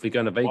hopefully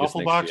going to Vegas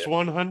Waffle next Box year.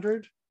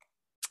 100.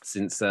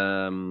 Since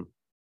the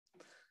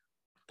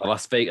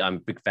Las Vegas, I'm a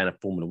big fan of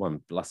Formula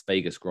One. Las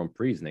Vegas Grand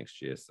Prix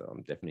next year, so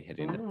I'm definitely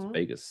heading to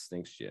Vegas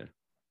next year.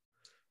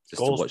 Just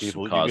Goals, to watch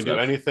people. Some cars you can do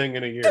anything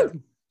in a year.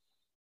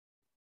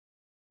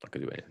 I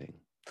could do anything.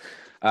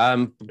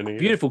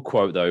 Beautiful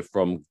quote though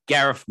from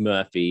Gareth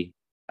Murphy.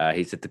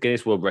 He said the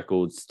Guinness World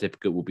Records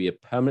certificate will be a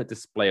permanent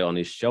display on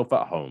his shelf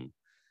at home.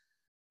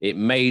 It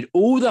made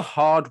all the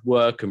hard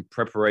work and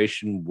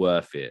preparation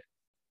worth it.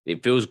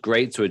 It feels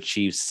great to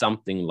achieve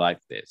something like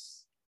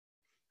this.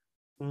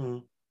 Mm-hmm.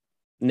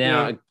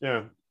 Now,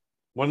 yeah.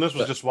 When this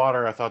was just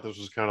water, I thought this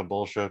was kind of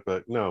bullshit.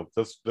 But no,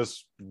 this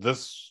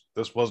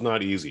was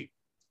not easy.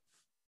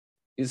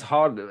 It's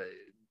hard.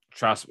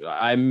 Trust me.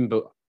 I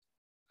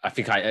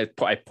think I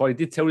probably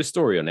did tell this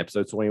story on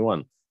episode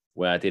 21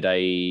 where I did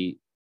a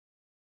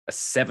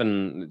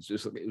 7. It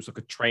was like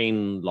a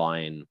train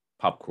line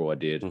pub crawl I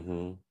did,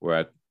 where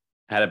I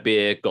had a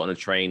beer, got on a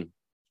train,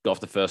 got off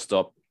the first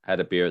stop, had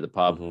a beer at the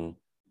pub,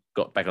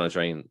 got back on the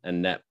train,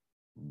 and that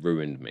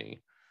ruined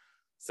me.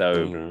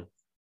 So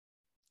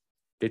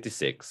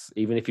 56,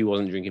 even if he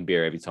wasn't drinking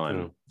beer every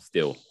time,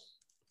 still.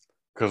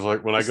 Because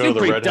like when I go to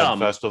the Redhead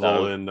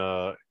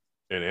Festival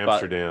in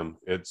Amsterdam,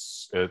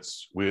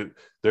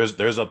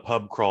 there's a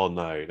pub crawl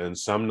night, and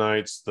some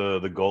nights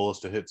the goal is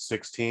to hit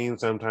 16,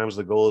 sometimes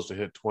the goal is to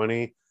hit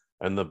 20,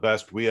 and the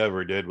best we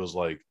ever did was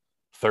like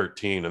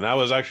 13, and that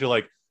was actually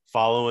like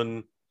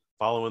following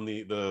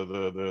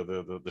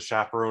the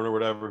chaperone or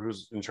whatever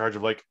who's in charge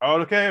of like,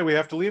 oh, okay, we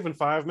have to leave in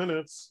 5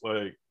 minutes,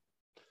 like,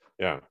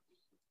 yeah.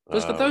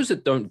 Because for those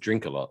that don't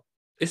drink a lot,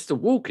 it's the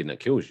walking that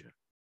kills you.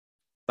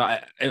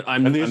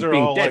 And these are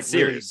being all dead like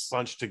serious. really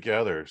bunched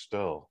together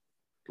still.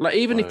 Like,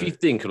 even if you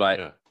think like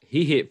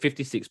he hit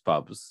 56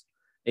 pubs,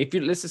 if you,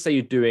 let's just say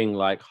you're doing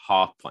like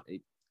half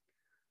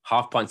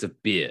pints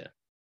of beer.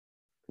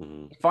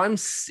 Mm-hmm.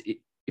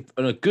 If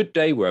on a good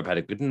day where I've had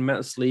a good amount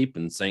of sleep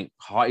and something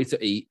hearty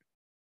to eat,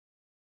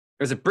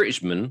 as a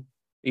Britishman,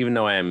 even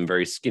though I am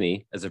very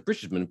skinny, as a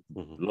Britishman,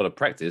 a lot of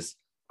practice,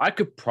 I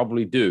could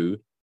probably do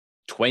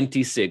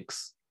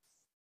 26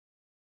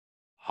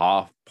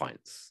 half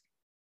pints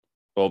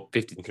or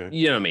 50. Okay.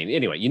 You know what I mean?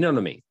 Anyway, you know what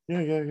I mean?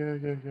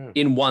 Yeah.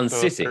 In one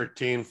sitting.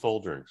 13 full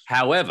drinks.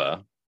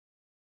 However,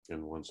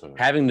 in one sitting,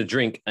 having the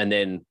drink and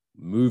then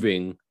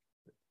moving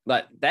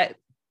like that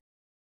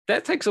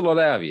takes a lot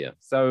out of you.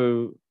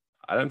 So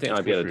I don't think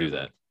I'd be able to do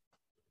that.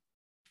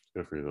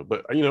 Good for you, though.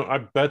 But I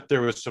bet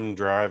there was some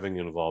driving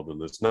involved in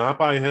this. Not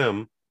by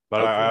him,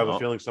 but I have a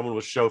feeling someone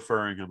was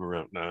chauffeuring him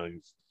around. No,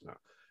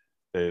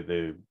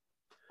 they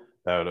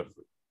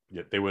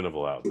wouldn't have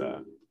allowed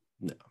that.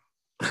 No.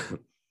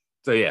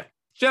 So yeah,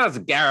 shout out to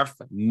Gareth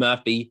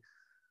Murphy.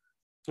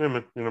 Yeah,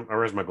 man. I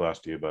raise my glass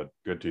to you, bud.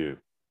 Good to you.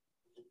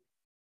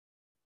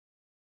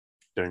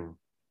 Ding.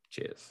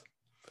 Cheers.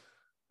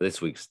 This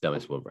week's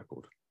dumbest world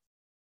record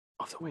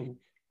of the week.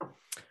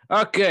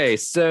 Okay,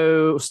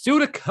 so still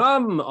to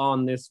come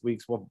on this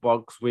week's Waffle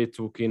Box, we're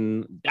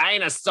talking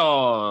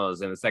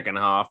dinosaurs in the second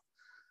half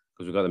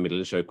because we've got the middle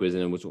of the show quiz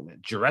and then we're talking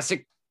about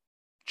Jurassic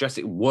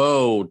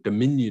World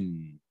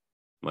Dominion.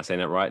 Am I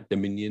saying that right?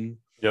 Dominion?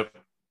 Yep,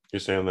 you're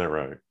saying that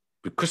right.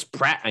 With Chris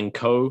Pratt and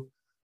co.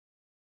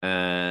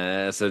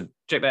 So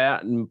check that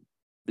out in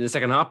the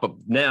second half. But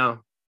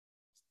now,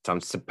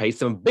 time to pay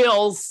some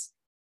bills.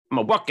 I'm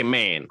a working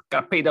man.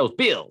 Gotta pay those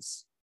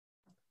bills.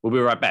 We'll be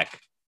right back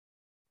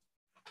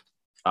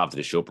after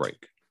the short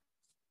break.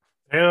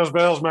 Pay those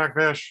bills,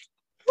 Macfish.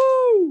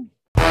 Woo!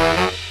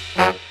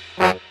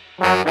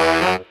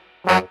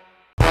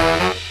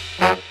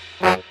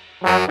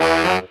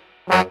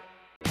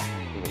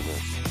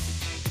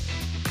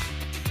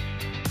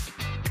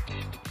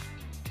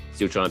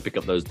 Still trying to pick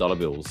up those dollar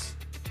bills.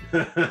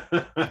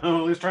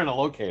 Well, he's trying to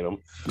locate them.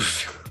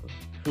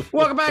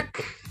 Welcome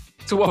back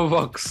to Waffle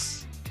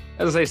Box.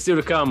 As I say, still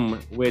to come,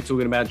 we're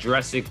talking about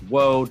Jurassic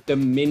World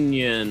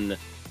Dominion.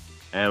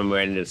 And we're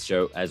ending this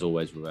show, as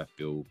always, with our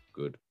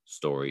feel-good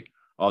story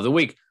of the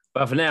week.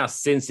 But for now,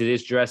 since it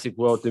is Jurassic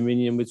World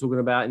Dominion we're talking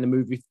about in the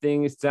movie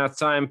thing, it's now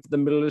time for the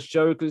middle of the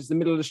show, because it's the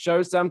middle of the show.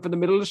 It's time for the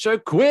middle of the show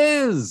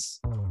quiz.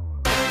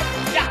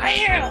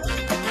 Yeah!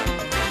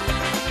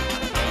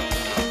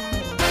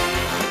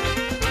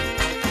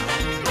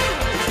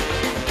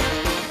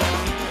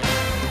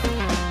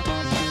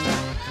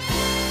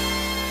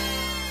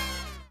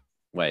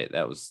 Wait,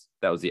 that was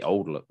the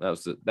old look.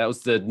 That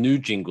was the new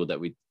jingle that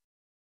we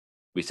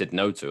said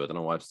no to. I don't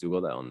know why I've still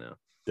got that on now.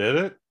 Did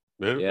it?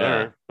 Yeah. All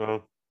right.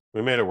 Well,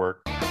 we made it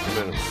work.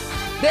 There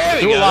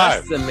we go.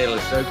 That's the middle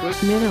of the show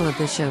quiz. Middle of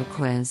the show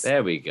quiz.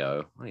 There we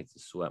go. I need to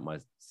sort out my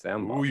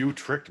sound bar. Ooh, you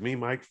tricked me,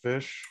 Mike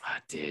Fish. I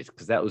did,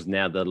 because that was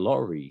now the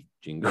lottery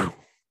jingle.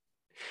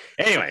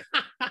 Anyway,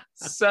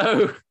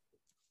 so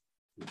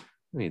I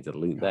need to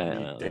delete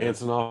that.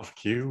 Dancing off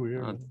cue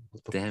here. Oh,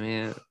 damn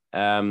it.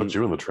 Put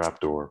you in the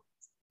trapdoor.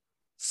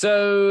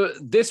 So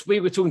this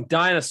week we're talking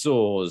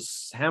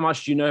dinosaurs. How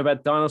much do you know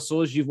about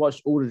dinosaurs? You've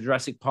watched all the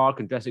Jurassic Park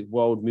and Jurassic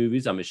World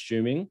movies, I'm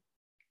assuming.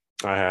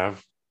 I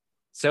have.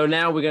 So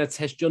now we're going to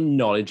test your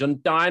knowledge on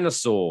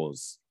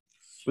dinosaurs.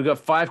 We've got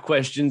 5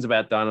 questions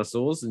about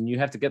dinosaurs, and you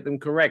have to get them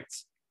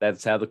correct.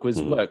 That's how the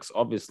quiz works,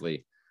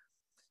 obviously.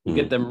 You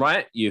get them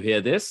right, you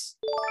hear this.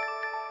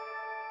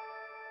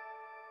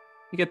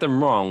 You get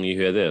them wrong, you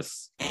hear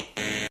this.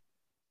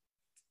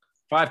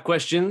 5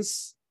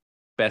 questions,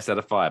 best out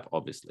of 5,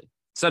 obviously.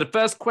 So the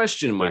first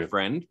question, my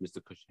friend,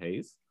 Mr. Cush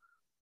Hayes.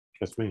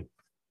 That's me.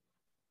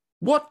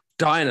 What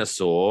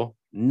dinosaur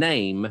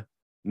name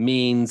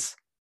means,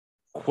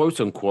 quote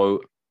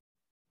unquote,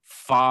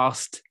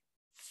 fast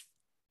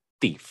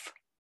thief?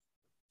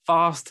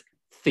 Fast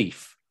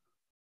thief.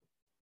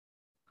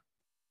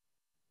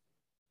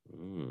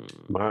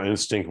 My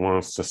instinct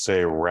wants to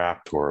say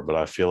raptor, but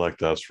I feel like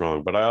that's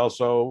wrong. But I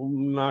also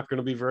am not going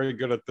to be very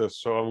good at this,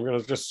 so I'm going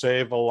to just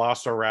say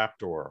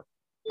velociraptor.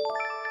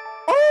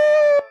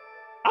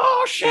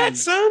 Oh, shit,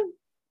 son.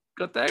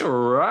 Got that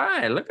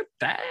right. Look at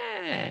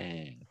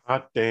that.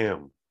 Hot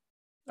damn.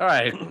 All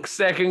right,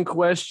 second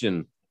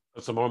question.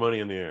 Put some more money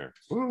in the air.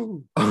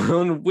 Woo.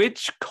 On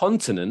which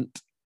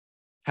continent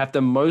have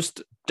the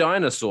most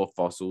dinosaur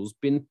fossils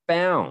been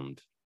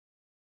found?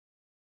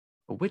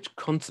 On which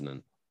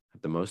continent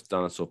have the most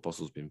dinosaur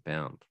fossils been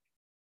found?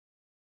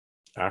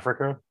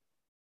 Africa?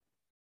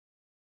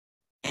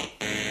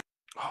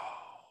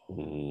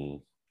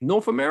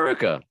 North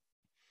America.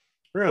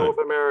 Really? North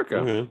America.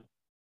 Okay.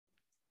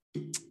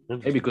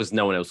 Maybe because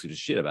no one else gives a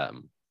shit about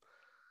them.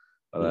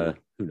 But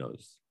who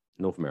knows?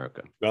 North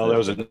America. Well, there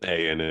was an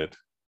A in it.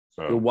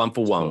 So you're 1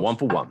 for 1. 1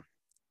 for 1.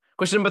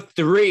 Question number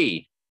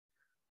 3.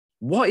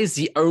 What is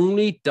the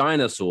only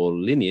dinosaur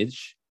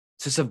lineage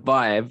to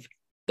survive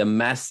the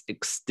mass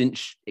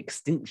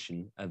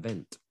extinction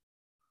event?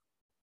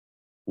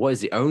 What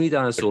is the only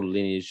dinosaur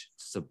lineage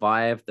to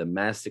survive the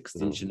mass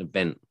extinction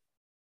event?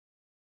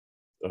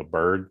 A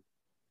bird.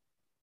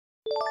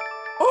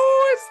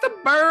 Oh, it's the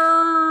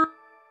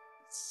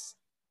birds.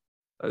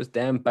 Those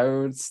damn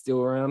birds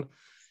still around.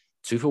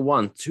 2 for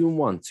 1. 2 and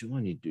 1. 2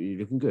 1. You're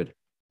looking good.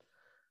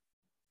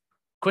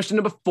 Question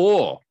number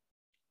 4.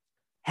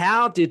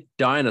 How did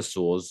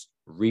dinosaurs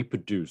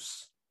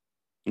reproduce?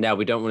 Now,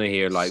 we don't want to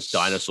hear like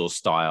dinosaur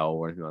style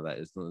or anything like that.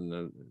 It's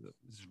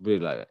really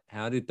like,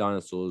 how did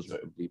dinosaurs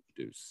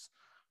reproduce?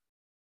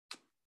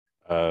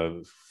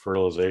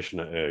 Fertilization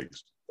of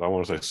eggs. I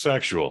want to say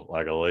sexual,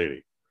 like a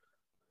lady.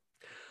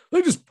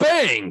 They just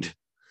banged.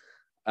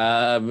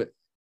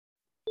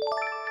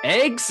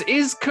 Eggs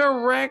is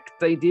correct.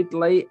 They did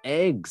lay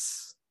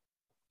eggs.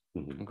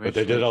 But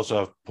they did also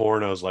have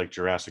pornos like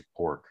Jurassic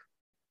Pork.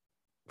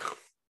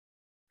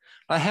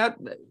 I had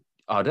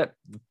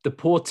the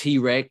poor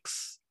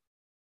T-Rex,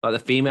 like the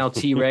female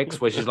T-Rex,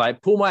 where she's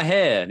like, pull my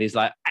hair. And he's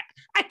like,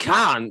 I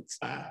can't.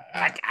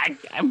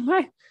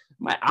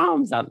 My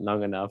arms aren't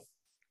long enough.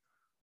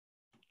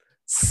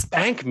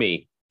 Spank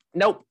me.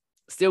 Nope.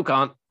 Still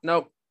can't.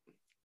 Nope.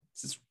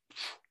 Just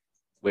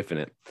whiffing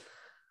it.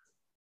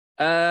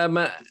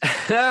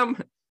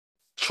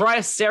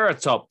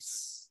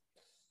 Triceratops,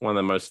 one of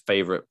the most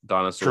favorite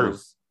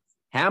dinosaurs.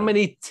 True. How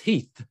many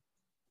teeth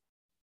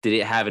did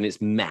it have in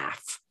its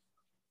mouth?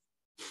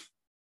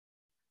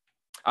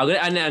 I'm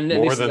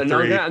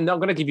not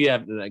going to give you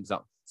an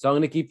example. So I'm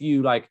going to give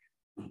you like,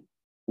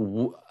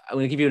 I'm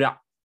going to give you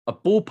a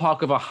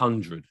ballpark of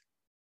 100.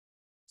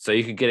 So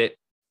you could get it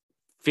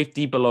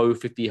 50 below,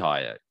 50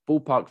 higher.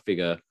 Ballpark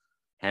figure.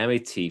 How many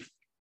teeth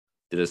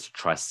did a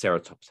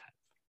Triceratops have?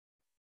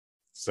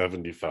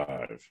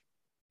 75.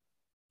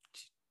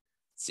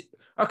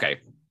 Okay.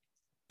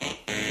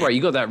 Right,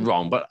 you got that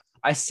wrong. But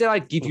I said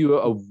I'd give you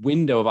a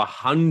window of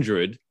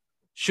 100.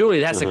 Surely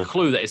that's a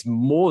clue that it's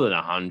more than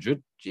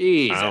 100.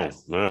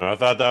 Jesus. No, I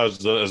thought that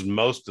was at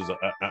most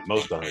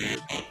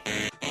 100.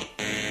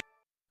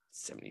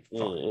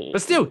 75.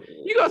 But still,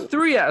 you got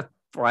 3 out of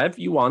 5.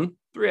 You won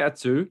 3 out of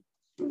 2.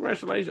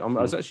 Congratulations.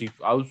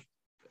 I was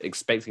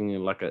expecting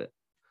like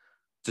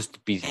just to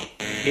be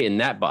hitting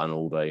that button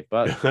all day,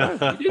 but no,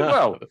 you did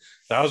well.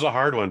 That was a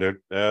hard one, dude.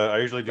 I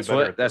usually do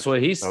better. That's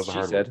what she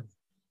said.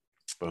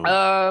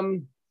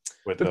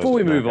 With before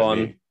we move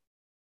on,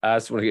 I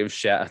just want to give a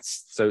shout out.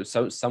 So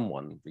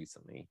someone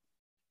recently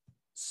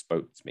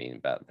spoke to me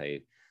about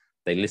they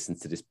listened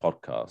to this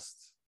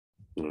podcast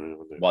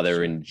while they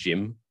were in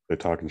gym. They're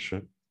talking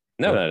shit.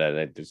 No,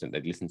 they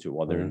listen to it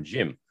while they're in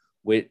gym.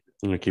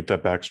 Keep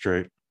that back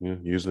straight.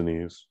 Use the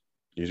knees.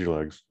 Use your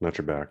legs, not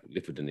your back.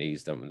 Lift with the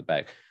knees, don't with the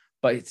back.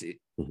 But it's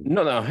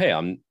no. Hey,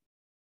 I'm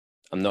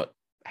not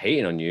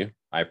hating on you.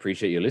 I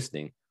appreciate you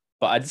listening.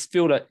 But I just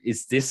feel that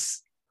is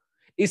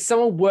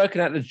someone working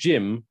at the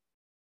gym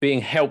being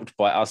helped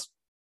by us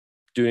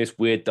doing this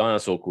weird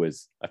dinosaur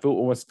quiz? I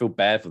almost feel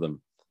bad for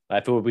them.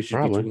 I feel we should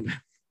be talking about.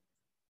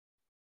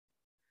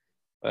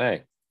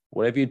 Hey,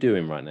 whatever you're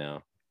doing right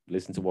now,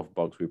 listen to Waffle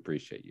Box. We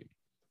appreciate you.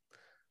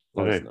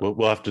 Okay,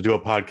 we'll have to do a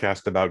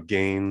podcast about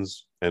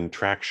gains and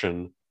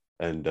traction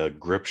and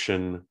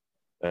gription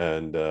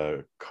and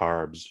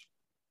carbs.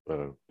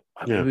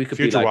 We could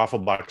future Waffle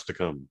Box to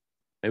come.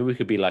 Maybe we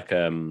could be like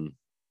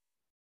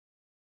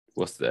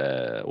what's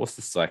the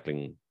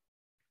cycling?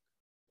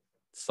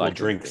 We'll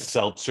drink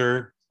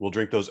seltzer. We'll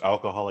drink those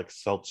alcoholic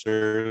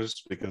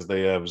seltzers because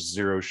they have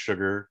 0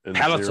 sugar and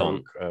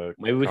Peloton.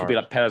 Maybe we could be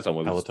like Peloton.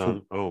 Where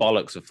Peloton. We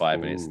bollocks for 5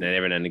 minutes, and then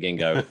every now and again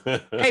go,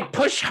 "Hey,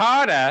 push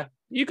harder!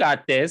 You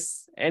got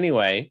this."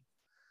 Anyway,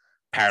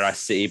 Paradise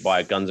City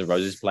by Guns N'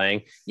 Roses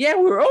playing. Yeah,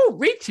 we were all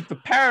reaching for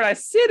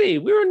Paradise City.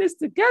 We were in this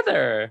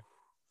together.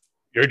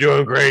 You're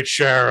doing great,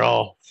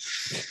 Cheryl.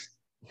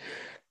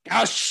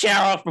 Oh,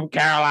 Cheryl from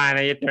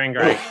Carolina, you're doing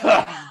great.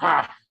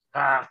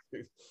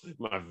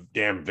 My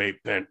damn vape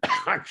pen.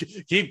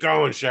 Keep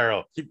going,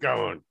 Cheryl. Keep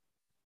going.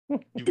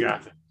 You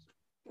got it.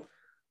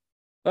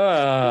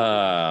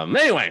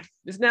 Anyway,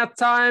 it's now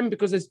time,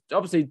 because there's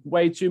obviously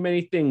way too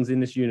many things in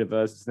this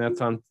universe. It's now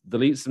time to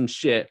delete some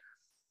shit.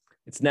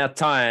 It's now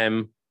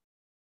time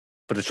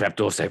for the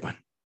trapdoor segment.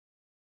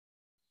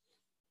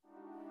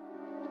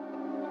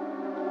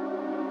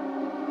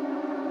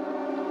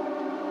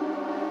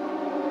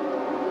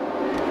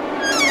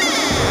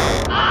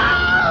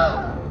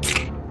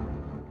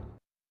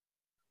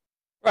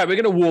 Right, we're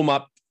going to warm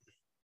up.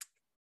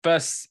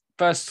 First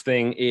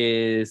thing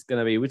is going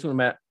to be, we're talking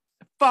about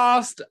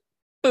fast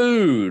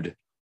food.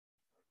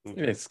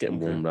 It's getting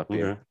warmed up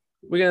here.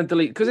 We're going to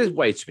delete, because there's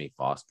way too many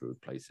fast food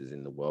places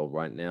in the world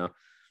right now.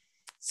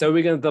 So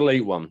we're going to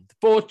delete one.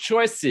 4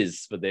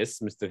 choices for this,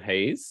 Mr.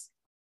 Hayes.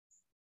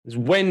 There's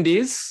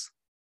Wendy's,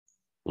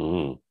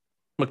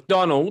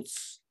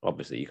 McDonald's.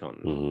 Obviously, you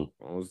can't.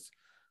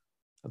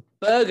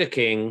 Burger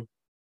King,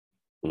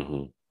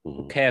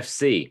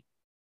 KFC.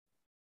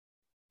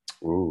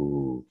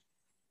 Ooh.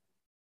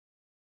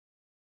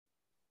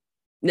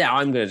 Now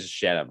I'm going to just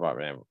shout out right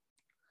now.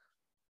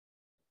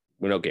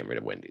 We're not getting rid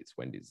of Wendy's.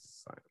 Wendy's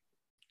is like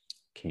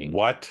king.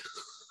 What?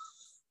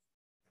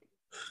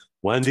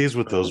 Wendy's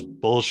with those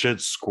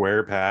bullshit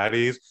square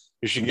patties.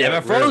 You should get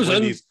Never rid of frozen.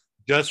 Wendy's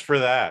just for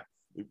that.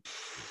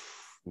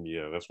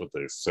 Yeah, that's what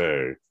they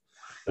say.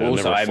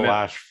 Also, never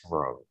flash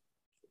from.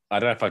 I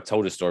don't know if I've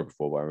told this story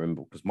before, but I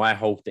remember because my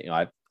whole thing,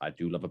 I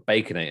do love a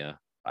Baconator.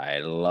 I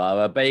love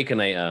a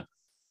Baconator.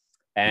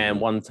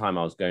 And one time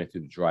I was going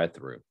through the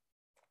drive-thru,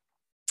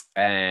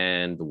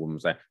 and the woman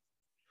was like,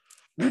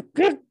 "Would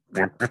you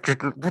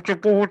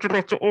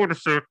like to order,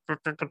 sir?" And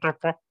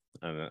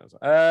I was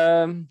like,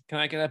 can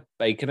I get a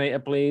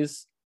Baconator,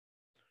 please?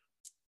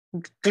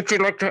 Would you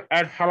like to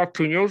add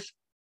jalapenos?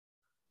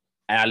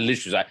 And I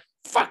literally was like,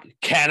 "Fuck,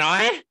 can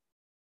I?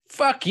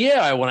 Fuck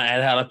yeah, I want to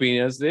add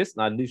jalapenos to this."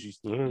 And I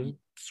literally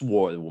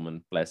swore at the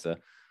woman, bless her. I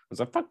was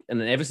like, fuck.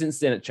 And then ever since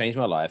then, it changed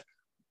my life.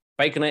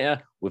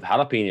 Baconator with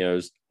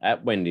jalapenos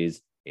at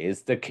Wendy's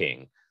is the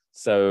king.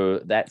 So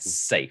that's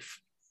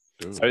safe.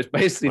 Dude, so it's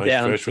basically nice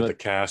down fish to with the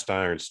cast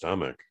iron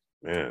stomach.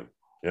 Man,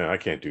 yeah, I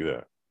can't do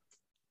that.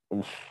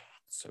 Oof,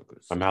 so good.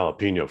 I'm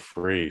jalapeno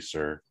free,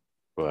 sir.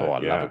 But I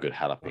love a good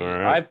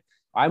jalapeno. Right.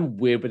 I'm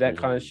weird with that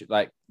kind of shit.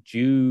 Like,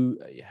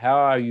 how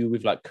are you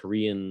with like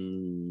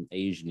Korean,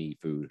 Asian-y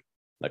food?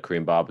 Like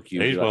Korean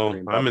barbecue?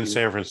 I'm in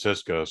San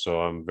Francisco,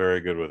 so I'm very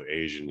good with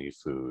Asian-y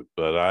food.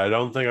 But I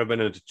don't think I've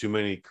been into too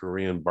many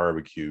Korean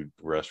barbecue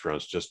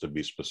restaurants, just to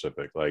be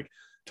specific. Like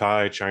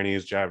Thai,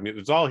 Chinese, Japanese,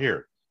 it's all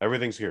here.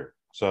 Everything's here.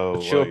 So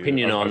what's your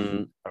opinion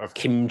on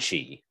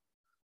kimchi?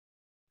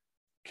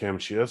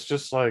 Kimchi, that's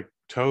just like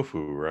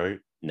tofu, right?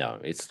 No,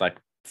 it's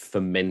like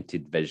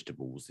fermented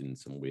vegetables in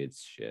some weird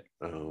shit.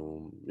 Yeah,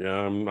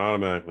 I'm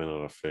automatically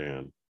not a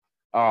fan.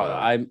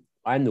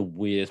 I'm the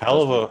weirdest.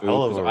 Hell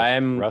of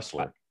a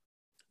wrestler.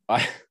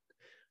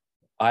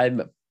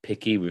 I'm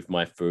picky with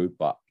my food,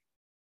 but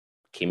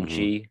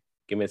kimchi,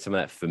 give me some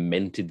of that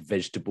fermented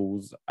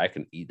vegetables. I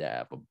can eat that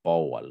out of a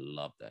bowl. I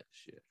love that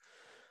shit.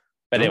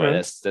 But anyway,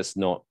 that's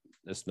not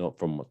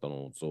from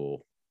McDonald's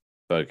or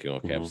Burger King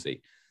or KFC.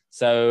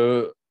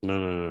 So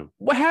no.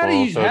 Well, how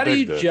do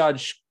you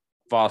judge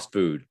fast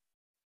food?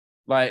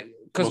 Like,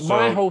 because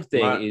my whole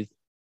thing is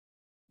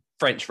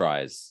French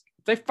fries.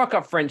 If they fuck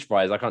up French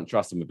fries, I can't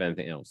trust them with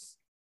anything else.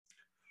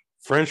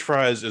 French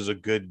fries is a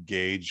good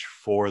gauge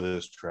for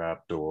this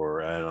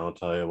trapdoor, and I'll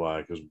tell you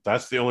why. Because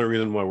that's the only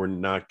reason why we're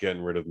not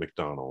getting rid of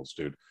McDonald's,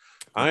 dude.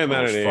 I am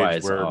at an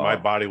age where my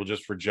body will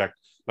just reject.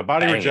 My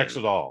body rejects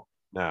it all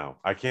now.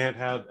 I can't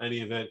have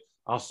any of it.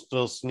 I'll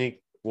still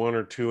sneak one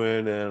or two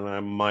in, and I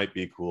might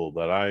be cool.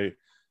 But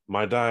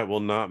my diet will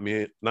not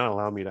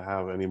allow me to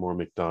have any more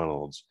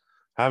McDonald's.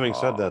 Having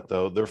said that,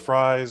 though, their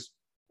fries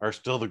are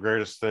still the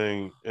greatest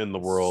thing in the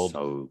world,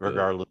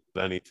 regardless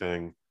of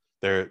anything.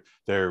 They're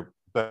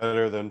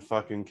better than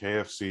fucking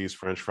KFC's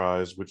French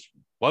fries, which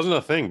wasn't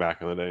a thing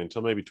back in the day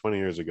until maybe 20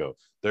 years ago.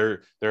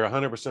 They're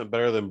 100%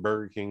 better than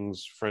Burger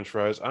King's French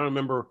fries. I don't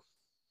remember,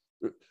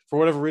 for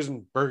whatever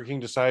reason, Burger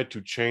King decided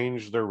to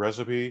change their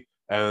recipe,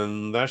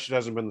 and that shit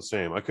hasn't been the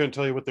same. I couldn't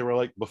tell you what they were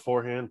like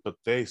beforehand, but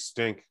they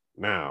stink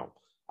now.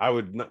 I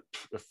would not.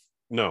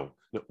 No.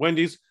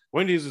 Wendy's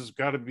has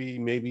got to be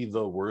maybe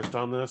the worst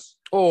on this.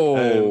 And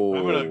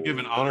I'm going to give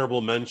an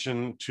honorable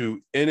mention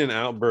to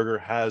In-N-Out Burger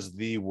has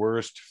the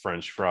worst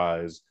French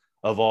fries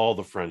of all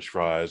the French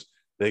fries.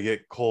 They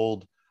get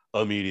cold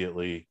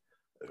immediately.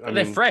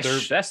 They're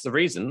fresh. That's the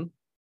reason.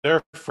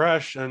 They're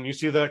fresh, and you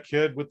see that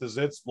kid with the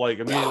zits like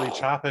immediately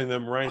chopping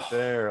them right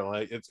there.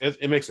 Like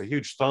it makes a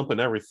huge thump and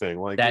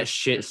everything. Like that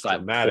shit's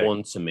like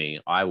porn to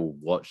me. I will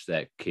watch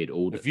that kid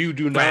all day. If you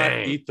do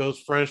not eat those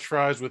French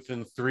fries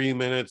within 3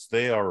 minutes,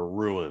 they are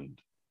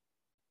ruined.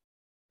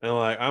 And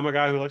like I'm a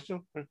guy who likes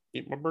to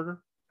eat my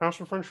burger, have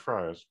some French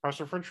fries,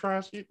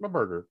 eat my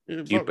burger.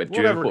 Do you put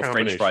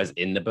French fries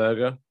in the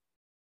burger?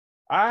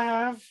 I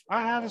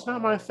have. It's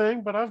not my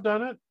thing, but I've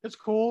done it. It's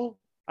cool.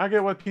 I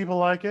get why people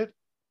like it.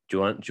 Do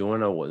you want to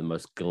know what the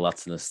most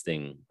gluttonous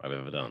thing I've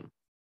ever done?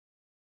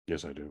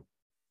 Yes, I do.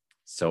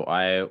 So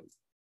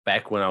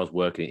back when I was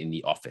working in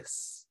the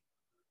office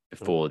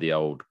before the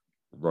old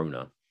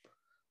Rona,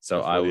 so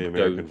before I would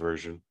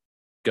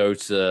go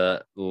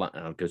to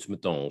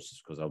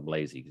McDonald's because I'm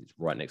lazy because it's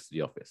right next to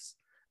the office,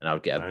 and I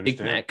would get a Big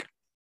Mac,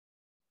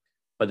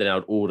 but then I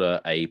would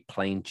order a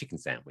plain chicken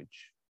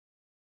sandwich.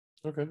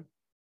 Okay.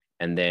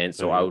 And then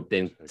I would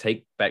then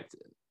take back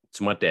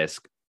to my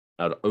desk.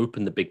 I would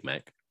open the Big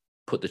Mac,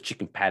 put the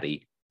chicken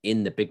patty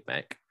in the Big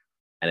Mac,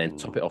 and then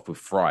top it off with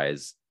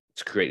fries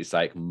to create this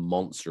like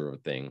monster of a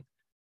thing.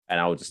 And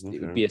I would just, it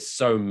would be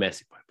so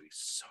messy, but it'd be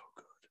so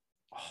good.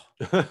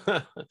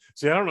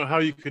 See, I don't know how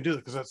you could do that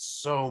because that's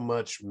so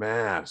much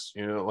mass.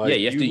 Like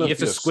yeah, you have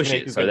to squish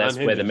it, so that's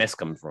where the mess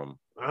comes from.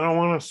 I don't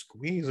want to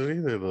squeeze it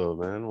either, though,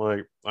 man.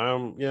 Like, I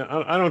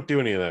don't do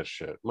any of that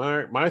shit.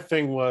 My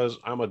thing was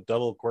I'm a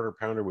double quarter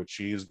pounder with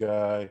cheese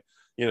guy.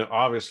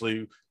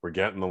 Obviously we're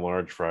getting the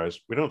large fries.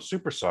 We don't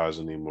supersize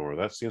anymore.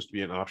 That seems to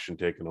be an option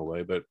taken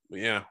away. But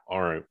yeah,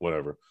 all right,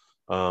 whatever.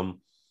 And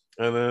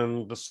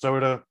then the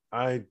soda,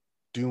 I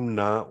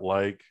don't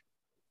like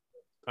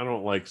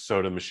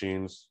soda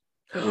machines.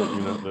 Which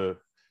kind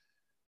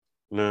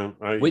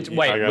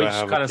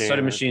of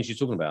soda machines you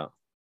talking about?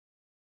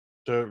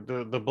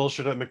 The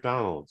bullshit at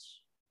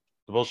McDonald's,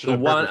 the bullshit The at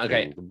one, Burger King,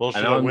 okay, the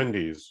bullshit at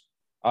Wendy's.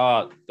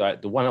 The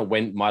one at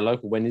my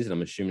local Wendy's, and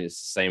I'm assuming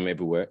it's the same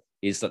everywhere.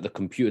 Is like the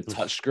computer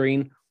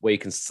touchscreen where you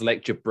can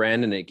select your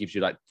brand and it gives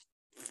you like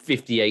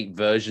 58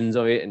 versions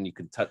of it, and you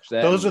can touch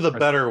that. Those are the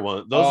better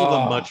ones. Those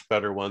are the much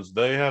better ones.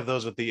 They have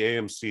those at the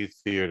AMC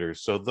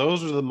theaters, so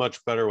those are the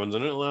much better ones,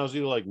 and it allows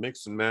you to like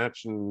mix and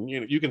match, and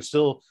you can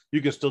still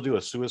do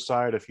a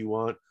suicide if you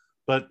want,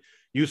 but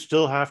you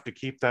still have to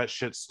keep that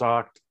shit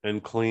stocked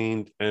and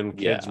cleaned, and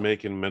kids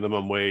making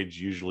minimum wage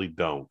usually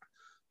don't.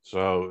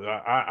 So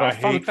I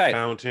hate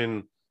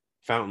fountain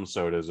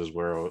sodas is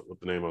what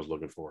the name I was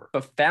looking for.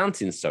 But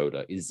fountain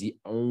soda is the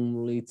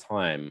only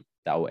time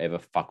that I will ever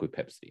fuck with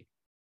Pepsi.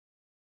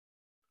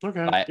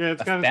 Okay. Like, yeah,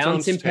 it's got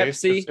fountain its own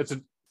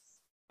Pepsi.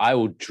 I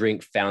will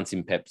drink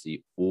fountain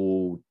Pepsi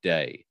all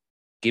day.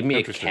 Give me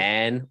a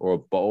can or a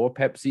bottle of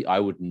Pepsi. I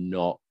would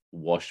not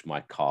wash my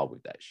car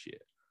with that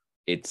shit.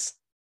 It's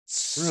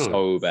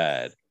so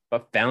bad.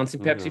 But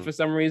fountain Pepsi, for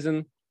some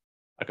reason,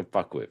 I can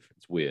fuck with.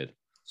 It's weird.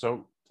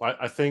 So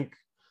I think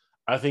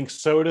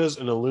sodas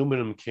in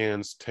aluminum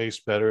cans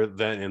taste better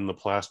than in the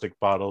plastic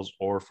bottles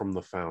or from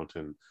the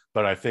fountain.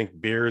 But I think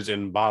beers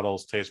in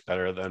bottles taste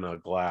better than a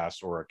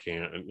glass or a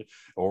can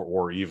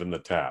or even the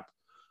tap.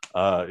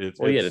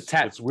 The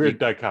tap. It's weird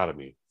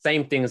dichotomy.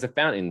 Same thing as a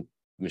fountain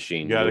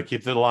machine. You got to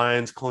keep the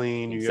lines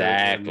clean.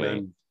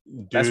 Exactly.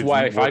 That's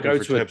why if I go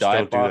to a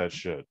dive bar, do that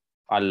shit.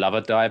 I love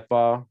a dive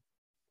bar,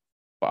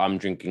 but I'm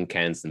drinking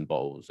cans and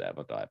bottles out of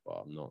a dive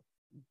bar. I'm not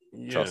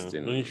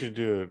trusting. You should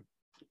do it.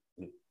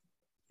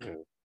 Yeah.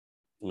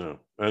 No.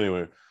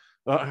 Anyway,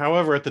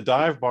 however, at the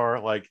dive bar,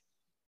 like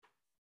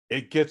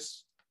it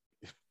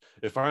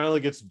finally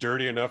gets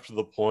dirty enough to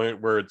the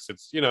point where it's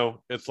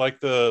like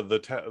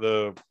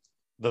the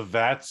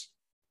vats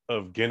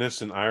of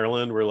Guinness in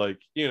Ireland where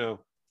like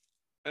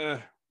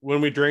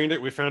when we drained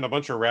it, we found a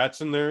bunch of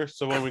rats in there.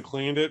 So when we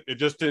cleaned it, it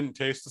just didn't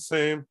taste the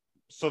same.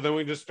 So then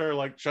we just started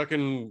like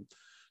chucking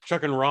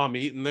raw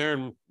meat in there,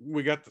 and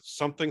we got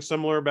something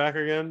similar back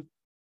again.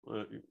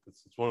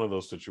 It's one of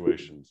those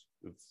situations.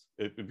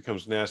 It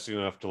becomes nasty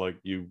enough to like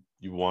you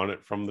want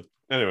it from the.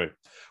 Anyway,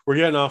 we're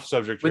getting off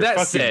subject here. With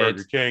that said,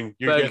 Burger King,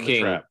 you're getting the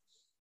trap.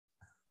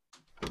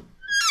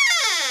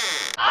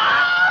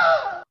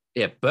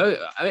 Yeah,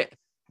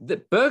 the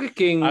Burger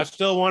King. I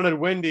still wanted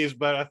Wendy's,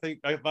 but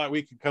I thought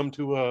we could come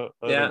to a.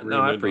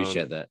 I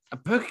appreciate that. A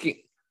Burger King,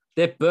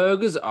 their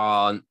burgers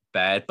aren't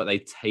bad, but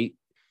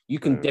you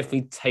can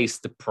definitely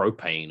taste the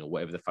propane or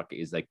whatever the fuck it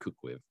is they cook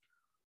with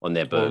on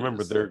their burgers. Well,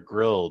 remember, they're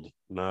grilled,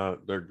 not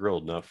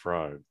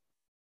fried.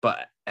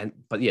 But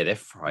yeah, their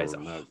fries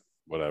are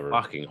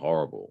fucking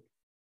horrible.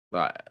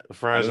 Like, the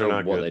fries are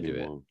not good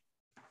anymore.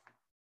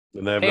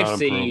 And they have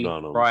not improved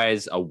on them.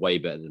 Fries are way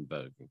better than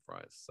Burger King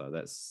fries, so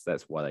that's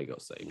why they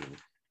got saved.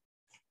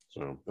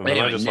 So,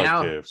 I just like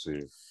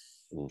KFC.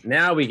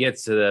 Now we get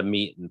to the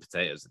meat and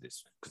potatoes of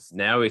this, because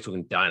now we're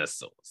talking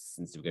dinosaurs,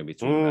 since we're going to be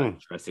talking about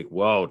Jurassic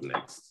World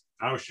next.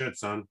 Oh shit,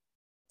 son!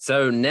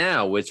 So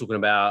now we're talking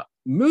about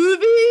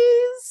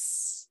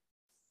movies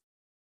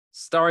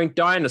starring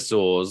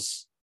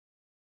dinosaurs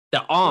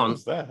that aren't.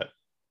 What's that?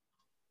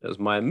 That was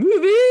my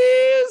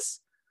movies.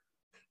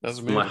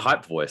 That's my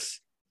hype voice.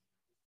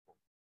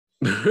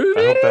 I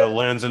hope that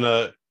lands in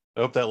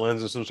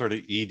some sort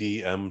of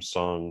EDM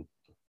song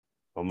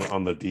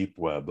on the deep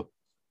web.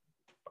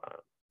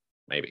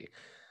 Maybe.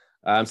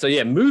 So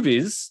yeah,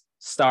 movies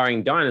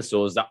starring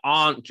dinosaurs that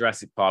aren't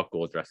Jurassic Park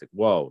or Jurassic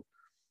World.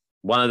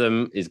 One of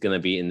them is going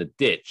to be in the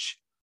ditch.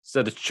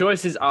 So the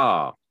choices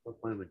are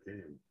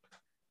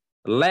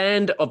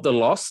Land of the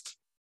Lost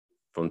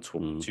from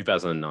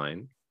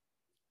 2009.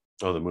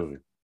 Oh, the movie.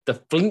 The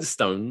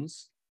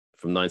Flintstones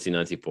from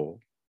 1994.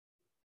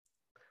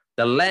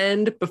 The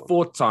Land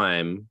Before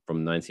Time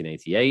from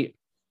 1988.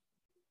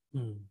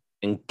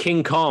 And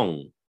King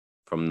Kong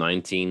from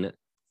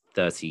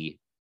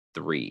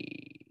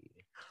 1933.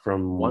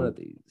 From one of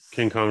these.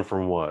 King Kong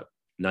from what?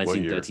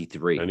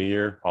 1933. Any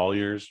year? All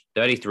years?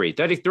 33.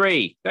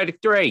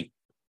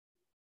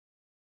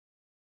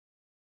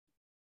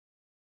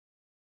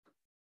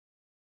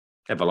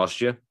 Have I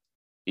lost you? Are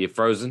you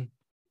frozen?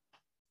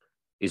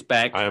 He's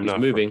back. I am He's not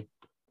moving.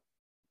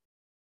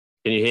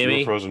 Can you hear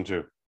me? Frozen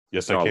too.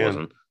 Yes, I I can.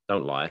 wasn't.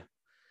 Don't lie.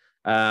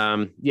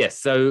 Yes,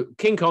 so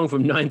King Kong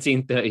from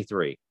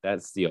 1933.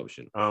 That's the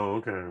option. Oh,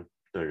 okay.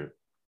 There you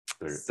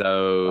go.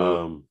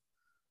 So,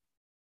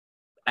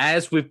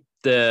 as with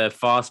the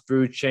fast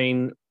food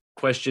chain,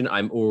 question,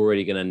 I'm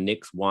already going to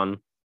nix one.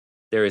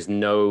 There is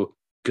no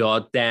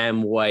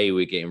goddamn way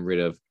we're getting rid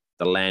of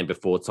The Land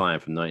Before Time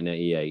from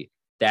 1988.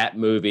 That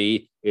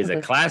movie is a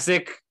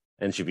classic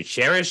and should be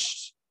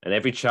cherished, and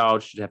every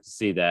child should have to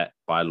see that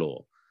by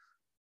law.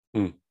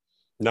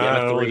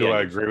 Not only do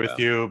I agree with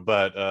you,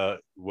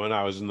 but when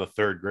I was in the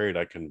 3rd grade,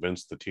 I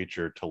convinced the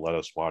teacher to let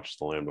us watch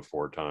The Land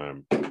Before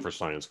Time for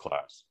science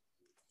class.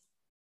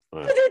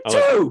 I did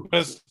too.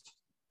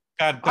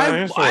 I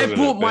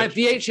brought my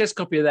VHS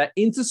copy of that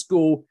into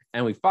school,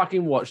 and we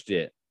fucking watched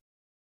it.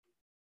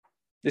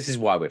 This is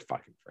why we're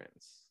fucking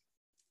friends.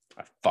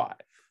 At 5.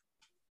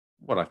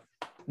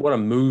 What a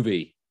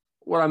movie.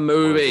 What a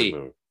movie.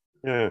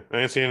 Yeah, I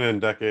ain't seen it in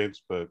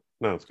decades, but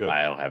no, it's good.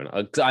 I don't have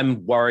it.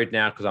 I'm worried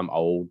now because I'm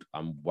old.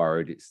 I'm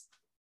worried it's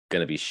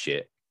gonna be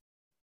shit.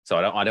 So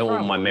I don't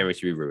want my memory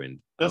to be ruined.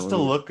 Does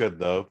still look good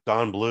though.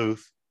 Don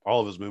Bluth,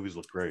 all of his movies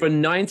look great. For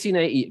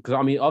 1980, because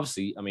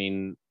obviously,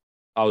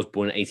 I was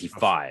born in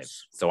 85,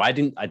 so I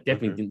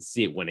definitely didn't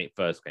see it when it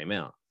first came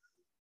out.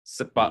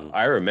 So, but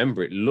I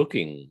remember it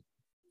looking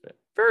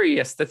very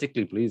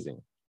aesthetically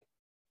pleasing.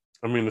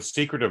 The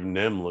Secret of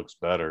Nim looks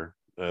better,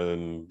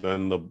 and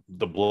then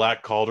the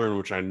Black Cauldron,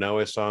 which I know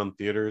I saw in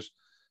theaters,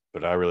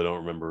 but I really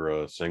don't remember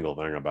a single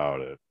thing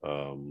about it.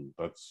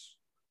 That's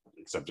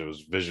except it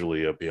was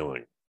visually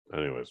appealing.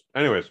 Anyways,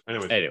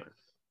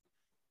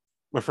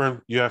 my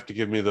friend, you have to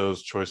give me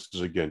those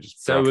choices again.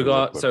 We're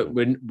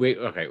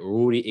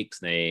already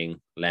ixnaying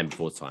Land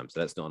Before Time,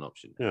 so that's not an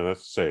option. Yeah,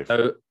 that's safe.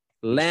 So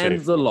Land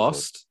of the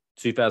Lost,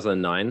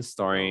 2009,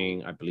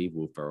 starring I believe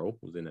Will Ferrell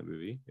was in that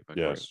movie.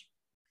 Yes,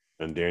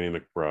 and Danny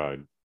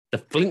McBride. The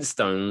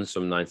Flintstones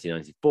from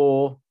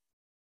 1994.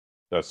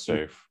 That's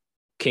safe.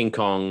 King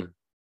Kong,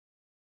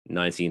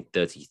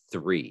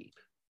 1933.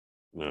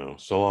 No,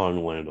 so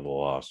long, Land of the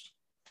Lost.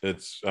 It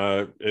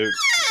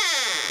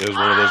was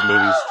one of those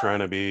movies trying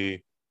to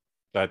be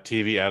that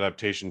TV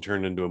adaptation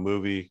turned into a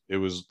movie. It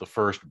was the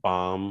first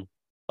bomb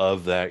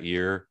of that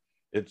year.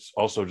 It's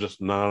also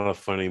just not a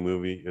funny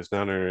movie. It's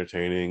not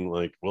entertaining.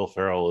 Like Will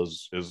Ferrell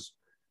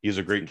he's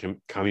a great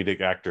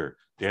comedic actor.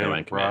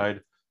 Danny McBride.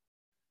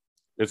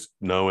 It's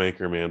no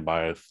Anchorman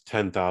by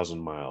 10,000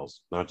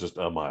 miles, not just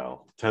a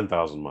mile,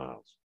 10,000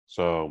 miles.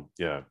 So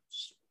yeah,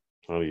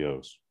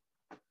 adios.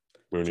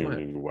 We don't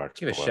even need to wax.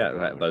 Give a shout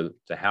out though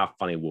to how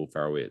funny Will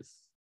Ferrell is,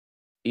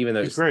 even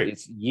though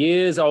it's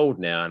years old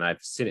now, and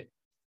I've seen it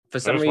for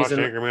some reason. I just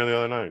watched Anchorman the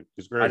other night.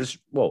 He's great.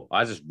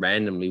 I just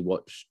randomly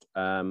watched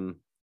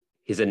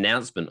his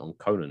announcement on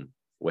Conan,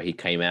 where he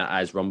came out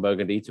as Ron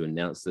Burgundy to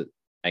announce that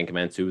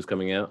Anchorman 2 was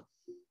coming out.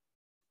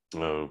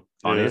 Oh,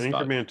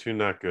 Anchorman 2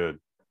 not good.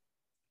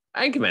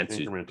 Anchorman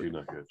 2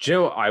 not good.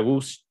 Joe, I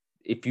will.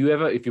 If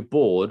you're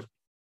bored,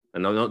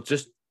 and I'm not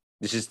just.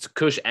 This is to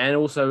Kush and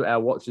also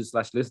our watchers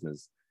 /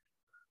 listeners.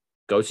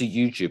 Go to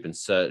YouTube and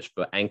search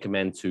for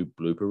Anchorman 2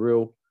 blooper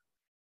reel.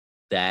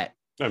 That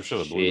I'm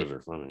sure the bloopers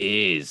are funny.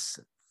 Is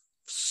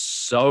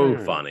so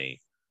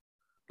funny.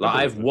 Like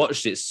I've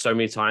watched it so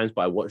many times,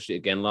 but I watched it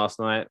again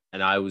last night,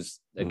 and I was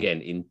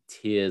again in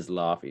tears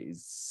laughing.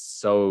 It's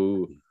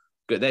so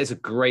good. There's a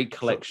great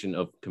collection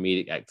of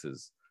comedic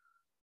actors.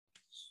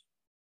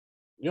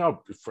 I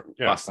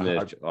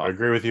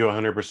agree with you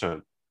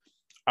 100%.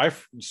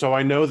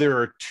 I know there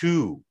are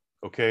two,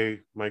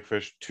 Mike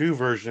Fish, 2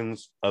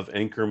 versions of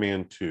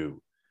Anchorman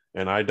 2.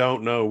 And I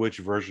don't know which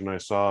version I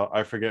saw.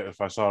 I forget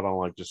if I saw it on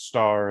like just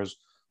Stars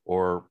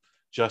or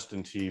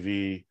Justin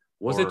TV.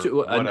 Was it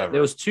two? There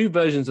was 2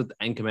 versions of the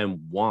Anchorman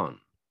 1.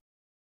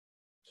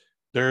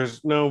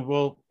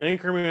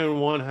 Anchorman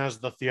 1 has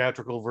the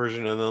theatrical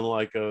version and then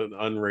like an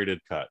unrated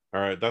cut.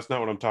 All right, that's not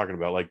what I'm talking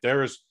about. Like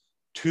there's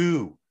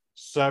 2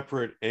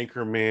 separate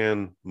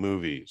Anchorman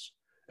movies.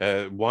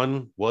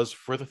 One was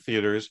for the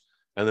theaters,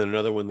 and then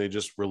another one they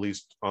just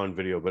released on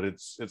video. But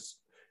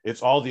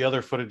it's all the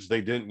other footage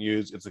they didn't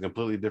use. It's a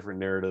completely different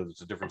narrative.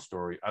 It's a different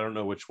story. I don't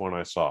know which one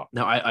I saw.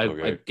 No, I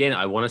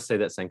want to say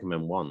that's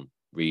Anchorman 1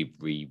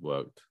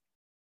 reworked,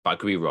 but I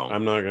could be wrong.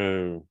 I'm not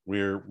gonna.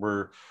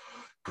 We're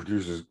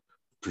producers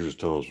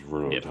tell us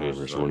we're not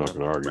time, so we're not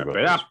gonna argue about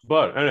this.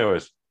 But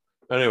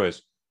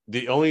anyways,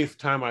 the only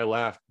time I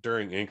laughed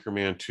during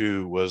Anchorman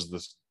 2 was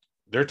this.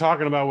 They're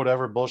talking about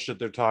whatever bullshit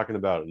they're talking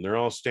about, and they're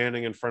all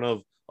standing in front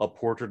of a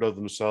portrait of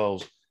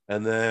themselves.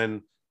 And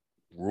then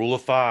Rule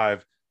of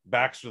 5,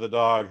 Baxter the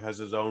dog has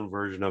his own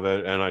version of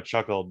it, and I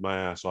chuckled my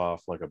ass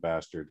off like a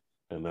bastard.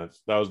 And that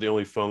was the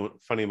only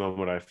funny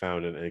moment I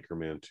found in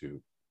Anchorman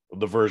 2,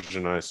 the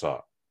version I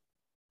saw.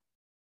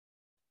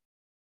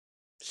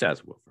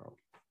 Shaz Will Ferrell.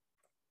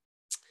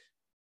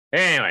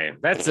 Anyway,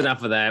 that's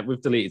enough of that.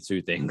 We've deleted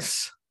 2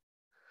 things.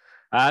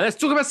 Let's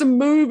talk about some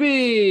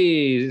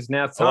movies. It's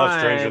now time. A lot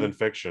stranger than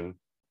fiction.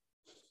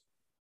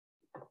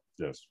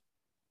 Yes.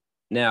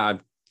 Now,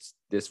 I'm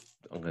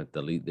going to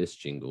delete this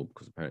jingle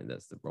because apparently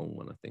that's the wrong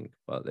one, I think.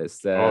 But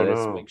let's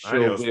make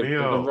sure we're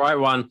the right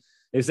one.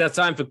 It's that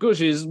time for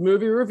Kush's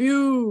movie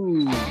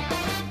review.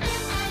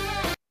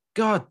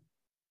 God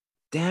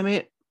damn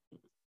it.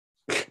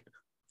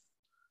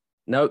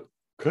 No.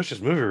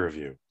 Kush's movie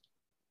review.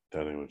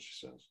 That ain't what she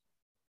says.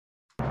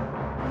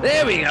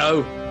 There we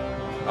go.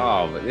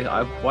 Oh, but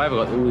why have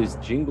I got all these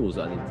jingles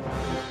I need to...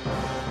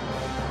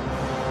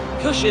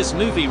 Cush's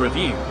movie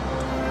review.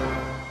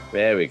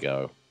 There we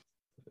go.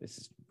 This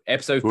is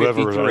episode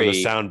Whoever 53. was on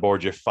the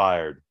soundboard, you're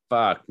fired.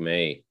 Fuck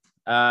me.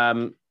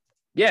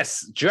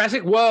 Yes,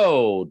 Jurassic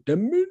World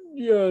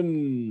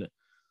Dominion.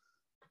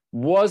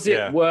 Was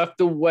it worth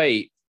the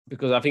wait?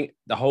 Because I think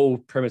the whole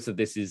premise of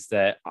this is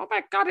that, oh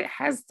my god, it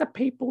has the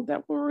people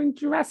that were in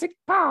Jurassic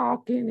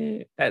Park in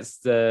it. That's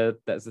the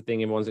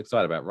thing everyone's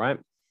excited about, right?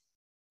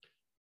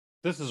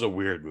 This is a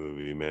weird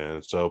movie,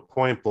 man. So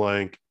point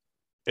blank,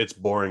 it's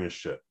boring as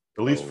shit.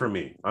 At least for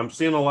me. I'm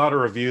seeing a lot of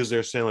reviews.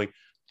 They're saying like,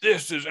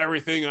 this is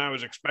everything I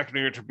was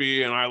expecting it to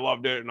be, and I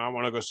loved it, and I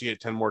want to go see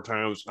it 10 more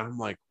times. I'm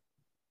like,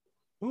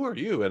 who are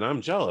you? And I'm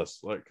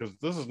jealous, like, because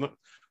this is not.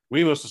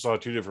 We must have saw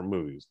 2 different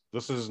movies.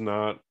 This is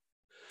not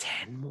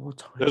 10 more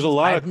times. There's a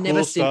lot I've of never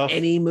cool seen stuff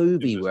any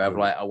movie in where this I'm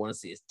movie. like, I want to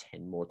see it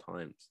 10 more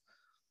times.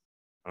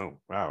 Oh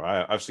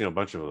wow, I've seen a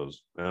bunch of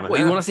those. And What,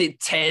 you want to see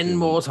it 10 Yeah,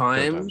 more 10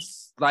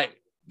 times. times?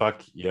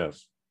 Fuck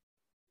yes.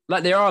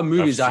 Like there are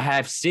movies I've I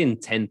have seen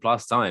 10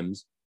 plus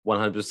times,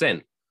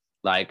 100%.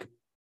 Like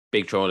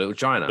Big Trouble in Little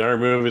China. There are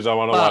movies I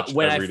want to But watch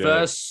when I every day.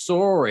 first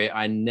saw it,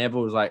 I never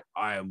was like,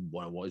 I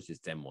want to watch this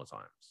 10 more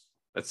times.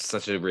 That's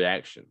such a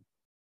reaction.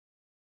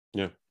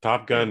 Yeah,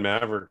 Top Gun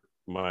Maverick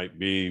might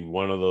be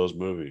one of those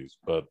movies,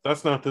 but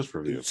that's not this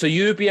review. So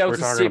you'd be able We're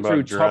to talking sit about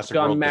through Jurassic Top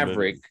Gun World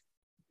Maverick.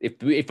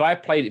 If I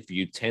played it for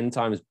you 10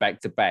 times back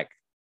to back,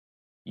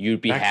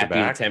 you'd be Back to happy the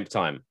back? 10th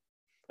time.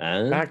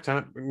 Huh? Back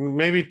time,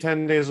 maybe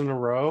 10 days in a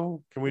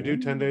row. Can we do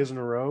 10 days in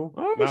a row?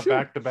 Oh, Not sure.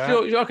 back to back.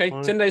 Sure, okay,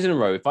 Fine. 10 days in a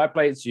row. If I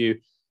play it to you,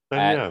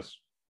 Then yes.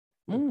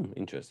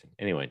 interesting.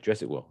 Anyway,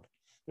 Jurassic World.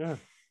 Yeah.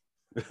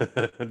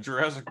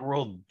 Jurassic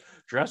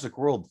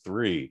World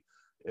 3.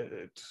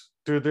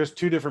 Dude, there's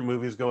 2 different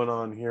movies going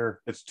on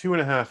here. It's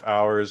 2.5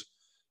 hours.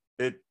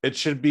 It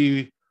should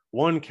be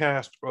one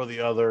cast or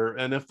the other.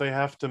 And if they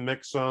have to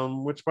mix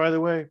them, which by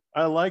the way,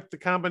 I like the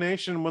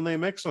combination when they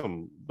mix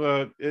them,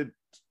 but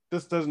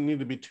this doesn't need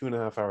to be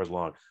 2.5 hours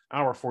long.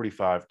 Hour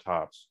 45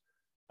 tops.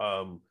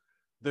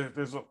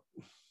 There's a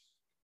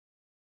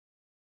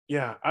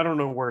I don't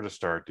know where to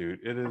start, dude.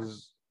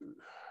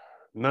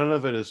 None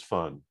of it is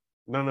fun.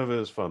 None of it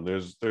is fun.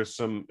 There's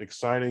some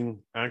exciting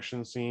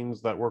action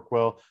scenes that work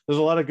well. There's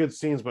a lot of good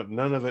scenes, but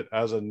none of it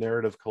as a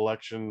narrative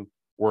collection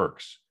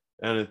works.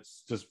 And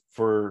it's just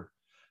for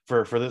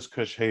this,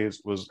 Kush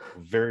Hayes was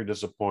very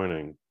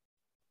disappointing.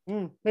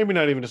 Maybe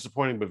not even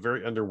disappointing, but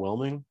very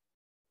underwhelming.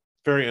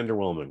 Very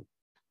underwhelming.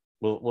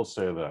 We'll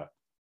say that.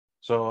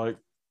 So like,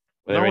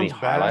 Were there no any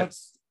one's bad.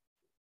 highlights?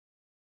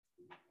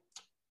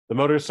 The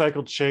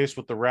motorcycle chase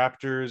with the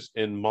Raptors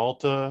in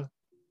Malta.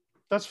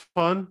 That's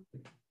fun.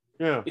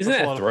 Yeah. Isn't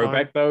that's that lot a of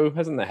throwback though?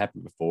 Hasn't that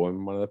happened before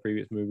in one of the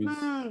previous movies?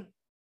 fun.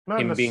 Not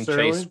Him being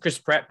necessarily. chased, Chris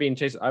Pratt being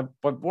chased. I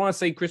want to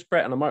say Chris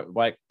Pratt on a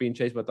motorbike being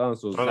chased by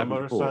dinosaurs. On a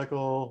happened before.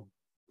 motorcycle.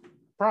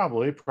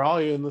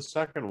 Probably in the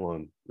second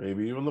one,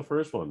 maybe even the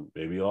first one,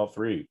 maybe all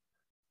 3.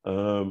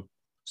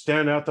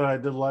 Stand out that I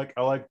did like.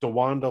 I like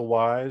DeWanda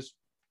Wise.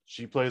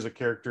 She plays a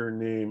character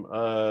named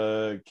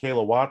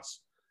Kayla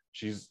Watts.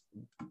 She's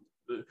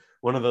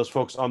one of those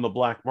folks on the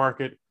black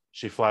market.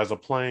 She flies a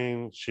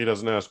plane. She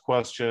doesn't ask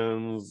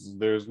questions.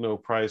 There's no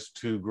price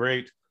too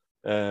great.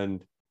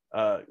 And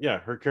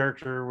her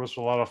character was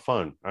a lot of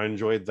fun. I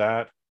enjoyed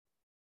that.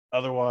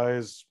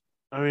 Otherwise,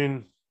 I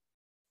mean,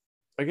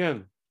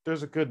 again,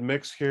 there's a good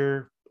mix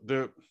here.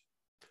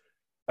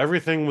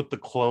 Everything with the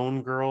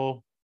clone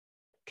girl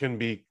can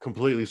be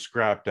completely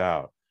scrapped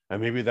out.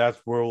 And maybe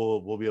that's where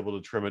we'll be able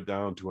to trim it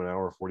down to an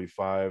hour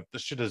 45.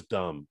 This shit is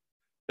dumb.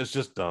 It's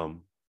just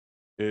dumb.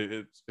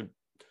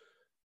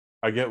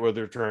 I get what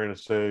they're trying to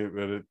say,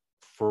 but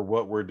for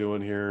what we're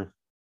doing here,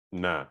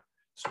 nah.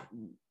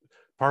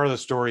 Part of the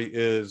story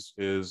is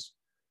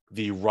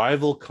the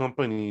rival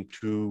company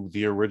to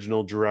the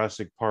original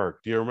Jurassic Park.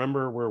 Do you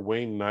remember where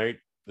Wayne Knight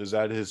is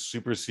at his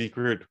super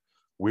secret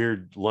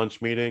weird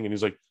lunch meeting and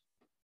he's like,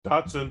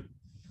 Dotson,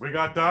 we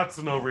got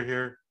Dotson over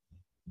here.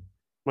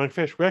 Mike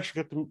Fish, we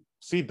actually get to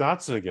see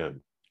Dotson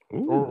again.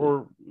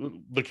 Or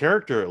the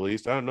character, at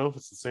least. I don't know if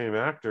it's the same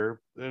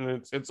actor.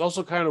 And it's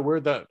also kind of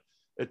weird that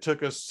it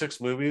took us 6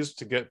 movies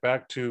to get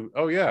back to,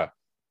 oh yeah,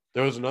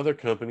 there was another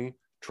company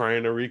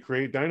trying to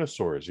recreate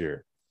dinosaurs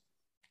here.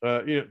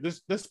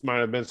 This might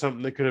have been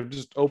something they could have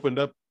just opened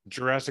up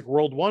Jurassic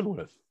World 1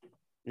 with,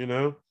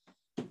 I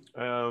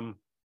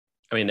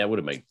mean, that would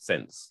have made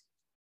sense.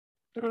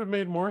 It would have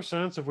made more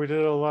sense if we did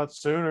it a lot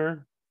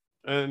sooner.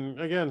 And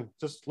again,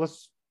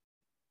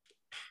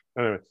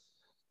 anyway,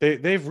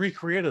 they've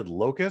recreated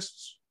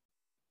locusts,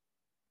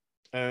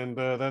 and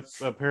that's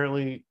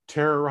apparently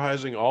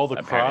terrorizing all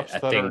the crops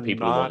that are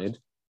people wanted.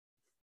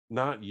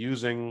 not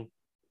using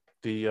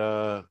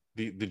the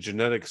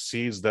genetic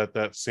seeds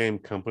that same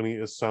company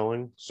is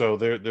selling. So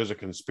there's a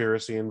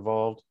conspiracy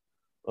involved.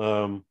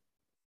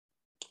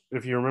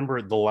 If you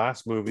remember the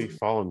last movie,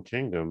 Fallen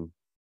Kingdom,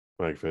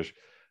 Mike Fish,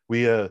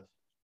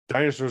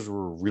 dinosaurs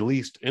were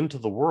released into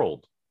the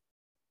world.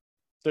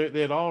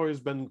 they had always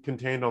been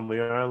contained on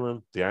the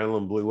island. The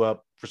island blew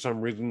up. For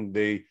some reason,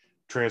 they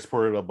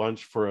transported a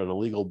bunch for an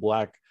illegal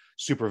black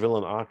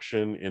supervillain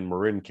auction in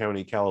Marin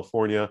County,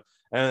 California.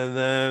 And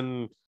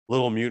then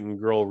Little Mutant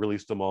Girl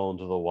released them all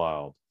into the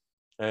wild.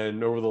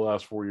 And over the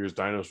last 4 years,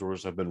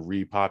 dinosaurs have been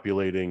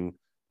repopulating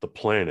the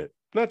planet,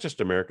 not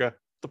just America,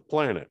 the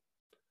planet.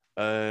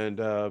 And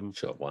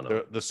Sure, why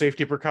not? the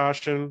safety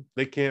precaution,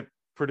 they can't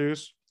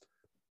produce.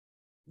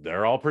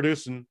 They're all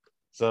producing.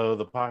 So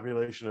the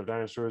population of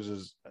dinosaurs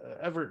is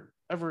ever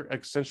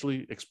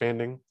essentially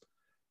expanding.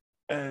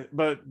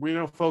 But we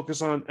don't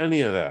focus on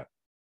any of that.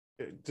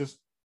 It just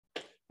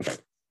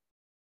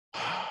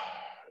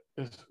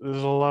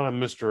there's a lot of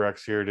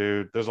misdirects here,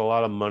 dude. There's a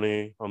lot of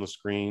money on the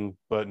screen,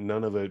 but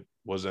none of it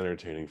was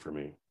entertaining for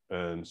me.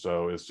 And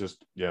so it's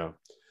just,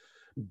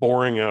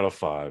 boring out of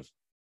 5.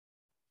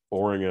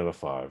 Boring out of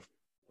 5.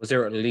 Was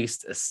there at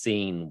least a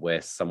scene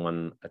where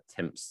someone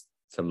attempts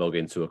to log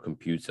into a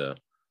computer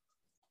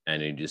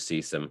and you just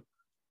see some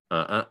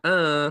like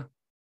a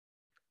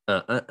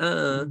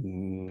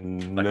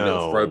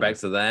little throwback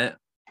to that?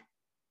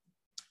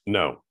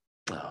 No.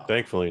 Oh.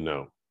 Thankfully,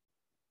 no.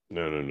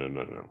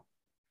 No.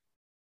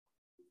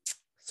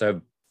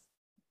 So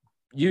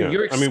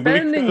you're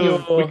expanding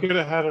we could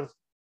have had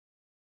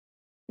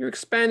you're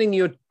expanding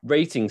your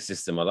rating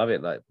system. I love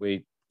it. Like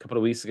a couple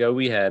of weeks ago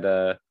we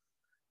had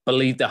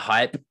believe the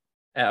hype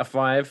out of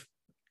 5,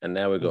 and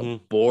now we've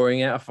got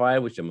boring out of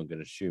 5, which I'm going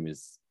to assume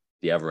is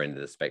the other end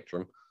of the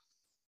spectrum.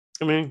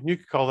 I mean, you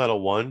could call that a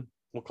 1.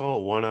 We'll call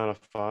it 1 out of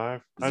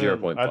 5.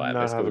 0.5. I did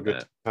not have a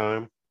good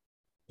time.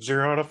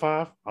 0 out of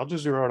 5. I'll do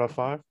 0 out of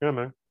 5. Yeah,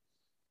 man.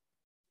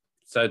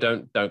 So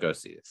don't go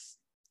see this.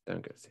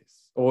 Don't go see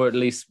this, or at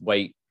least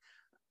wait.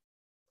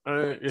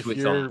 If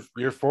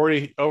you're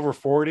 40 over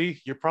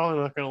 40, you're probably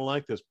not going to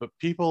like this, but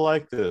people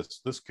like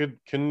this. This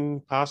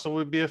can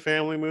possibly be a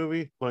family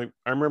movie. Like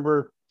I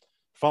remember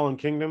Fallen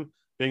Kingdom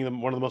being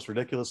one of the most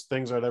ridiculous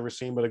things I'd ever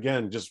seen, but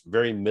again, just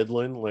very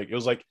midland. Like it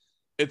was like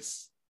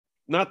it's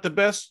not the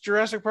best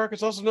Jurassic Park.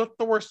 It's also not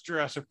the worst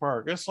Jurassic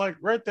Park. It's like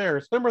right there.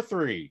 It's number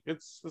 3.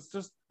 It's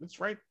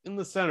right in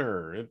the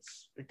center. It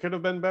could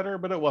have been better,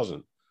 but it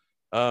wasn't.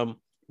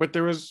 But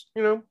there was,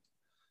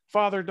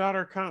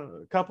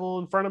 father-daughter couple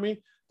in front of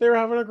me. They were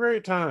having a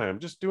great time,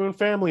 just doing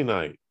family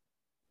night.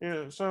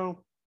 Yeah,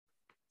 so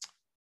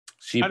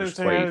I didn't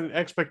say I had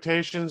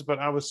expectations, but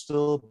I was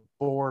still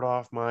bored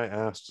off my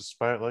ass,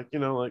 despite like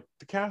the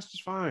cast is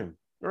fine,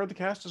 or the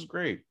cast is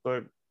great,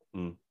 but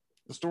the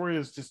story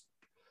is just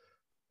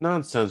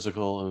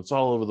nonsensical and it's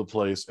all over the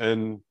place.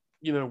 And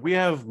we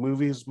have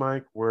movies,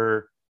 Mike,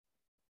 where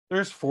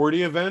there's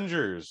 40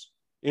 Avengers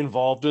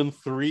involved in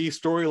 3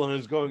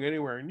 storylines going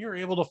anywhere, and you're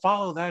able to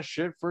follow that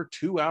shit for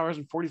 2 hours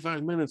and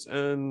 45 minutes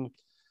and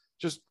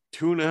just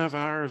 2.5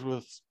 hours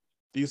with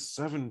these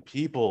 7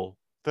 people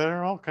that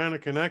are all kind of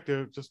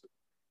connected. Just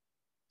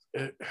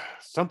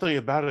something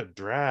about it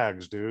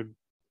drags, dude.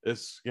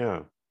 It's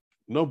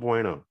no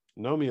bueno,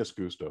 no me es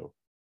gusto.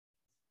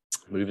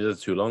 Movies are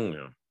too long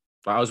now.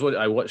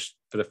 I watched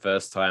for the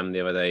first time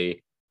the other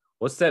day.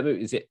 What's that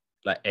movie? Is it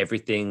like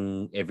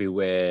Everything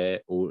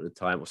Everywhere All at the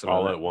Time or something?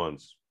 All like at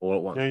once. All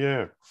at once.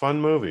 Yeah.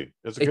 Fun movie.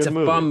 It's a good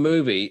movie. Fun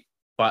movie,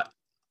 but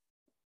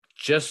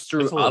just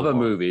through other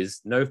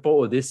movies, no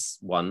fault of this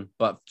one,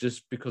 but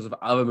just because of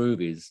other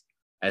movies,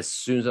 as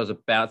soon as I was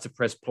about to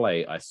press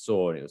play, I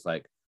saw it. It was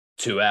like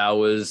 2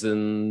 hours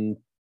and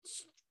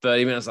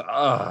 30 minutes.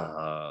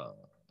 Yeah.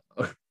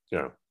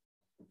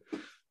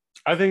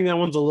 I think that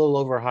one's a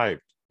little overhyped,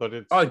 but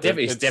it's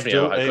definitely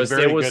still a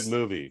very good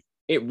movie.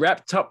 It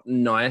wrapped up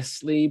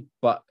nicely,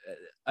 but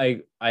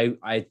I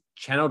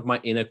channeled my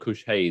inner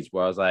Kush Hayes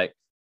where I was like,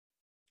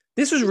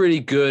 this was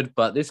really good,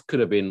 but this could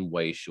have been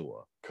way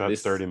shorter. Cut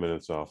 30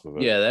 minutes off of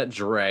it. Yeah, that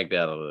dragged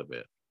out a little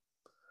bit.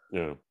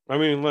 Yeah. I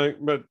mean,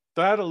 but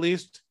that at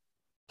least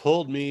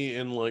pulled me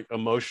in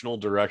emotional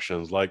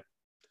directions. Like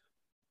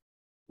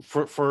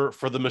for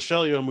the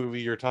Michelle Yeoh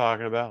movie you're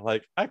talking about,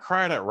 like I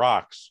cried at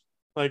rocks.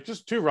 Like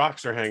just 2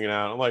 rocks are hanging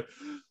out. I'm like,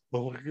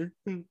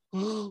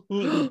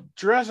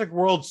 Jurassic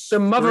World. The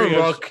mother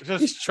rock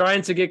is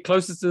trying to get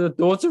closer to the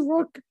daughter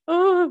rock.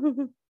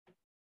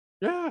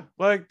 Yeah,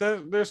 like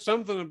there's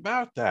something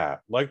about that.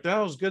 Like that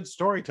was good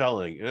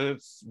storytelling, and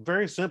it's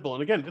very simple.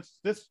 And again,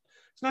 it's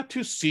not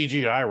 2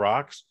 CGI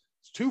rocks.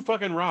 It's 2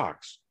 fucking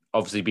rocks.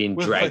 Obviously being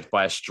dragged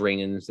by a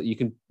string, and so you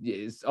can.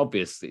 It's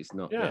obviously it's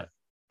not.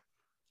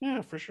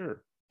 Yeah, for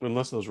sure.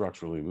 Unless those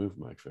rocks really move,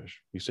 Mike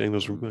Fish. You saying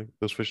those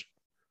fish?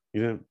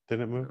 You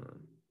didn't move.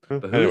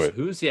 But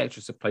who's the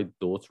actress that played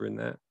daughter in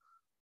that?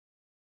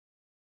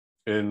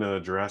 In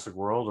Jurassic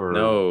World or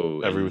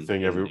no?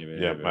 Everything. I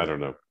don't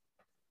know.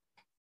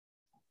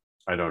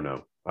 I don't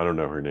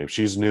know her name.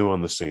 She's new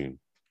on the scene.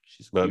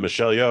 But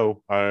Michelle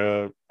Yeoh,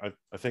 I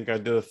think I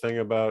did a thing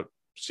about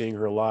seeing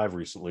her live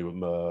recently with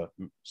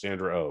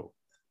Sandra Oh.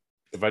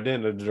 If I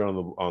didn't, I did it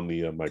on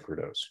the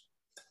microdose.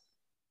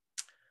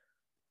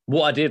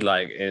 What I did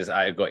like is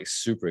I got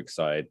super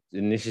excited,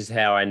 and this is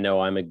how I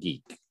know I'm a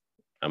geek.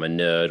 I'm a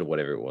nerd or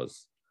whatever it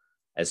was.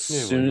 As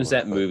soon as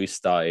that movie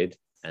started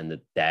and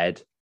the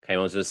dad came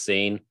onto the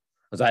scene. I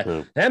was like,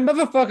 that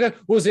motherfucker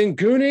was in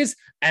Goonies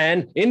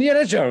and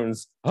Indiana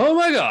Jones. Oh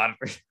my God.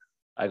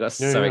 I got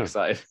so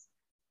excited.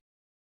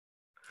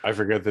 I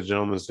forget the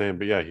gentleman's name,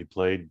 but yeah, he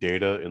played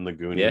Data in the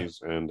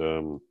Goonies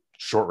and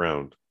Short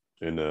Round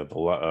in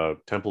the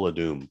Temple of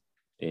Doom.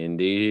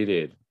 Indeed, he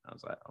did. I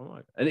was like, oh my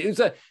God. And it was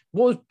like,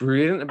 what was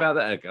brilliant about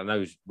that? I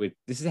know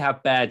this is how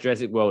bad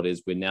Jurassic World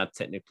is. We're now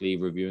technically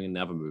reviewing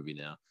another movie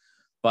now,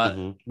 but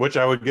which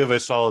I would give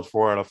a solid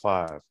 4 out of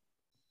 5.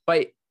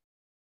 But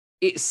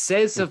it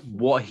says of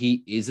what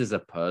he is as a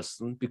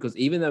person, because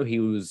even though he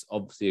was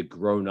obviously a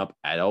grown-up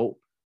adult,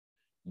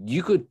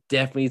 you could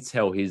definitely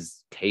tell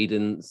his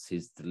cadence,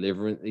 his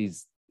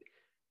deliverance.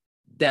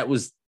 That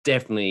was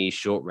definitely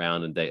Short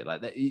Round and Data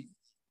like that.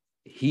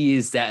 He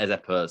is that as a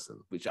person,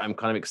 which I'm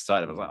kind of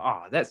excited. I was like,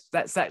 oh, that's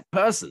that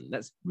person.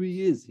 That's who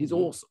he is. He's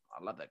awesome.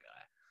 I love that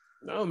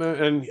guy. No, man.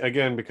 And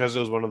again, because it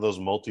was one of those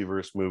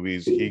multiverse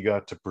movies, he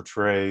got to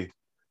portray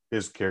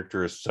his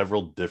character as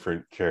several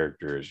different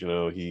characters. You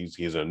know, he's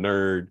a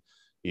nerd.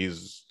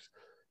 He's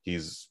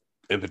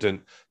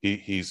impotent.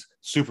 He's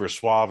super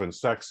suave and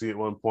sexy at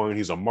one point.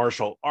 He's a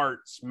martial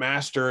arts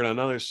master in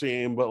another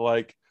scene. But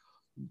like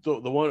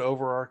the one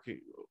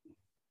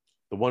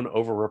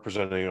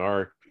overrepresenting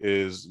arc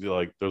is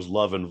like there's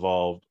love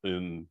involved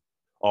in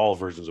all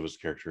versions of his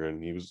character,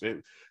 and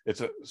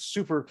it's a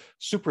super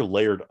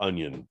layered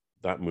onion,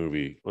 that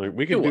movie. Like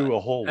we could do a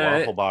whole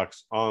waffle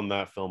box on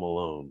that film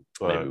alone,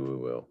 but maybe we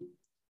will.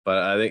 But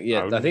I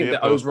think the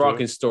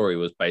overarching story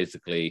was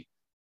basically,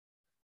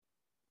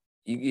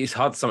 it's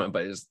hard to sum it,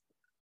 but it's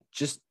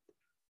just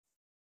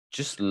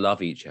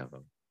love each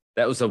other.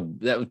 That was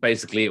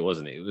basically it,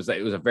 wasn't it?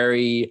 It was a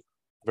very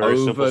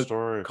simple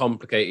story,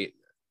 complicated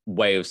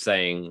way of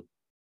saying,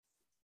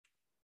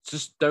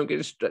 just don't get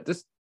distracted.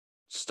 Just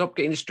stop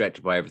getting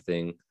distracted by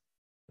everything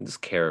and just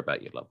care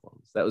about your loved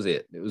ones. That was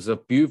it. It was a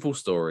beautiful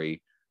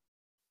story.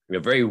 A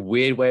very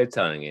weird way of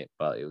telling it,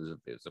 but it was a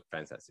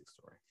fantastic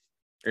story.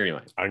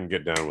 Anyway, I can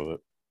get down with it.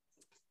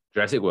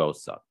 Jurassic World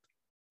sucked.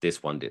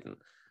 This one didn't.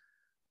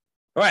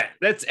 All right,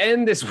 let's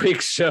end this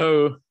week's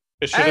show.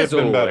 It should have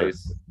been better.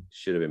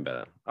 Should have been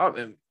better. Oh,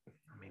 I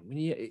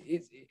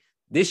mean,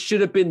 this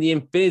should have been the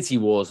Infinity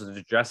Wars of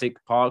the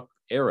Jurassic Park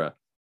era,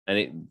 and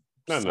it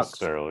not sucked.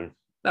 necessarily.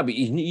 No, but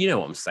you know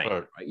what I'm saying,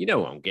 right? You know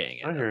what I'm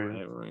getting at. I hear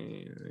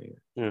you.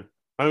 Yeah,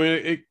 I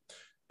mean,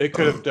 it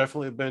could have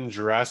definitely been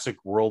Jurassic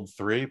World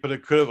 3, but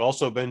it could have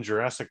also been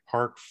Jurassic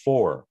Park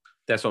 4.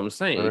 That's what I'm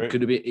saying. Right? It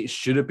could have been. It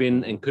should have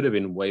been, and could have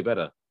been way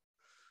better.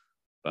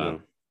 But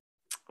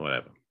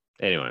whatever.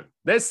 Anyway,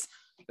 let's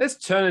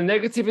turn a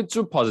negative into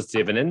a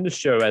positive and end the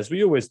show as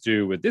we always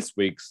do with this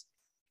week's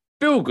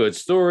feel-good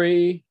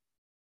story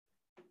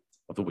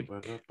of the week.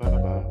 That's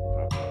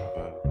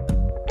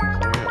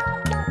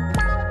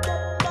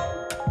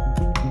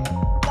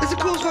the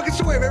coolest fucking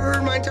story I've ever heard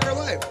in my entire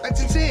life.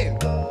 That's insane.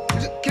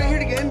 Can I hear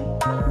it again?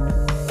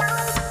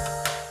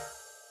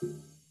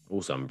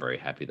 Also, I'm very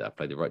happy that I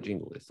played the right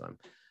jingle this time.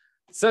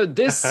 So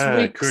this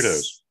week's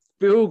kudos.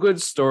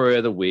 feel-good story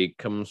of the week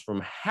comes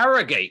from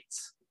Harrogate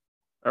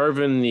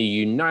over in the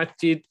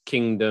United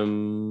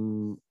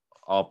Kingdom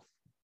of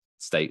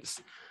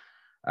States.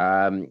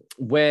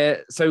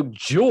 Where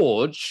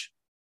George,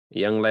 a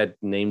young lad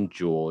named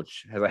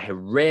George, has a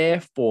rare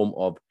form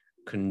of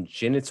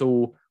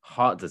congenital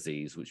heart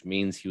disease, which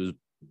means he was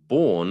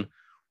born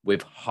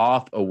with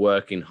half a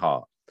working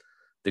heart.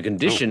 The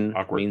condition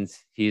means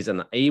he is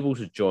unable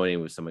to join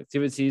in with some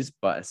activities,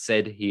 but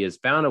said he has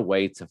found a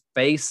way to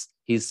face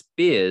his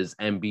fears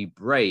and be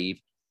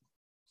brave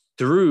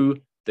through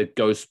the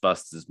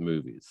Ghostbusters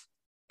movies.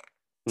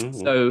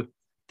 So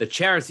the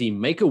charity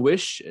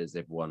Make-A-Wish, as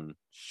everyone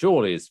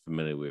surely is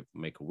familiar with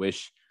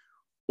Make-A-Wish,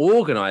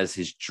 organized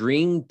his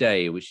dream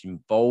day, which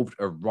involved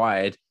a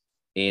ride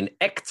in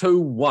Ecto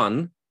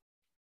 1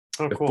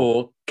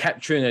 before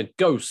capturing a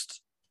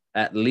ghost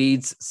at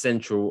Leeds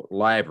Central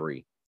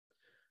Library.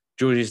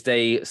 George's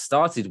day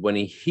started when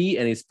he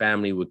and his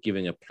family were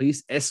giving a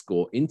police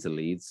escort into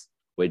Leeds,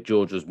 where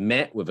George was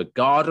met with a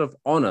guard of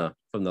honor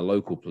from the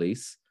local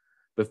police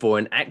before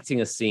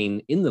enacting a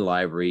scene in the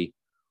library,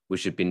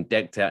 which had been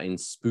decked out in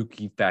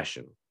spooky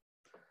fashion.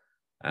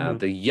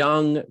 The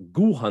young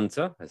ghoul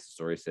hunter, as the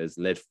story says,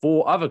 led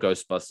 4 other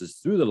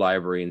Ghostbusters through the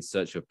library in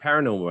search of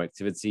paranormal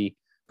activity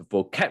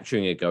before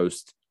capturing a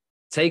ghost,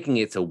 taking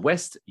it to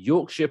West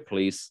Yorkshire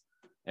Police,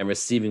 and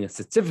receiving a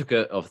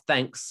certificate of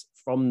thanks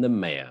from the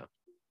mayor.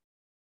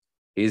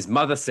 His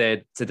mother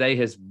said, "Today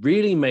has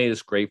really made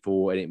us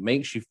grateful, and it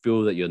makes you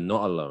feel that you're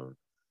not alone.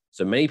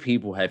 So many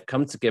people have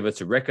come together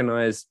to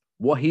recognize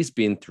what he's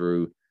been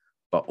through,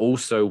 but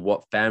also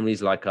what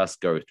families like us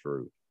go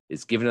through.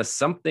 It's given us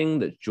something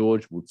that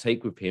George will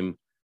take with him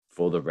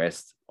for the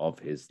rest of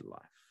his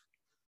life."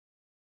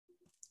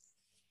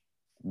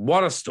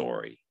 What a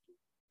story.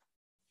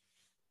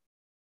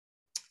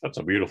 That's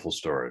a beautiful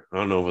story. I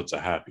don't know if it's a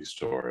happy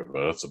story,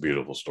 but that's a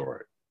beautiful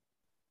story.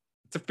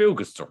 It's a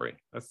feel-good story.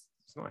 It's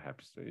not a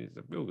happy story. It's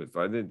a feel-good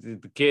story.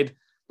 The kid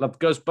loved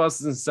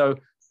Ghostbusters, and so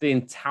the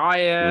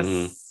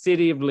entire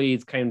city of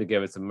Leeds came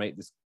together to make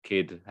this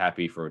kid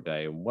happy for a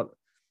day. And what,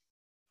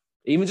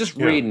 even just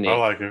Yeah, reading I it,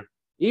 like it.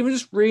 even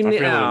just reading I it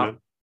feel it, out man.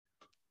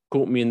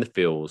 caught me in the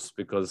feels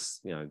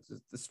because,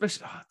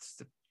 especially,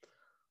 the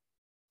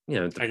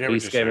I get what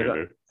police you're gave saying, it,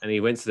 dude. and he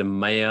went to the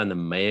mayor, and the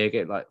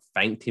mayor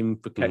thanked him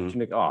for Mhm.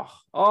 catching it.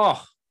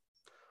 Oh,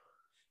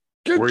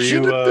 get Were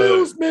you you, the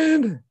feels,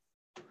 man.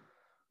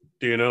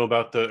 Do you know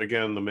about the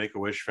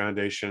Make-A-Wish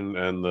Foundation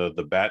and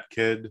the Bat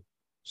Kid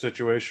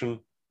situation?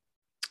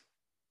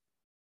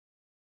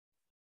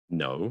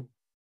 No.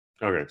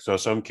 Okay, so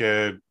some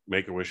kid,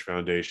 Make-A-Wish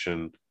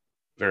Foundation,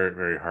 very,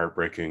 very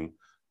heartbreaking,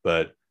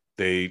 but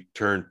they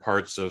turned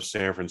parts of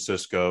San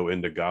Francisco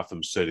into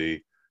Gotham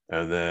City,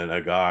 and then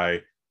a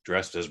guy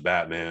dressed as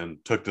Batman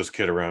took this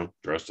kid around,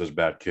 dressed as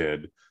Bat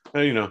Kid,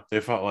 and they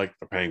fought like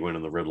the Penguin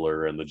and the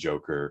Riddler and the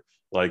Joker,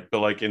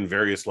 but in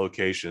various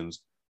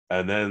locations.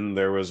 And then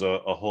there was a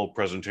whole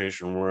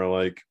presentation where,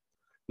 like,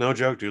 no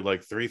joke, dude,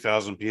 like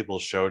 3,000 people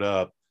showed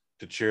up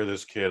to cheer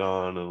this kid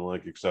on and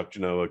like accept,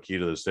 a key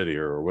to the city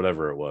or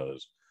whatever it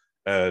was.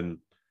 And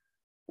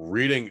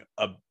reading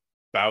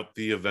about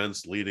the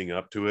events leading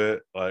up to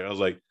it, like I was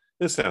like,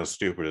 this sounds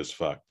stupid as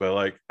fuck. But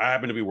like I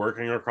happened to be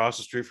working across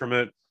the street from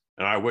it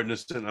and I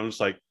witnessed it and I'm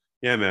just like,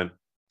 yeah, man,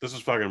 this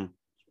is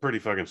pretty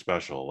fucking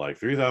special. Like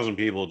 3,000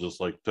 people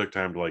just like took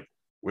time to like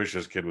wish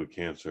this kid with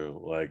cancer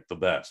like the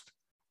best.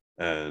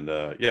 And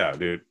yeah,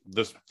 dude,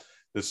 this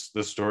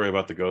story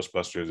about the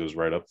Ghostbusters is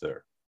right up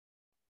there.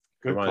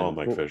 Good call,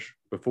 Mike Fish.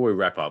 Before we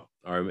wrap up,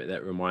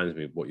 that reminds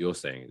me of what you're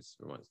saying.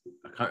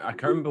 I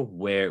can't remember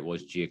where it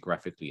was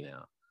geographically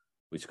now,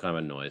 which kind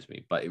of annoys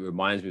me. But it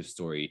reminds me of a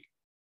story.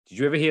 Did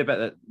you ever hear about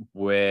that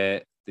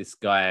where this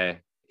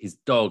guy, his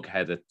dog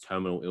had a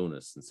terminal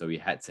illness, and so he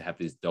had to have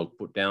his dog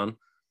put down,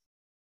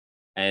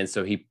 and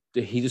so he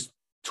just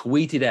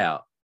tweeted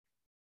out,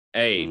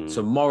 "Hey,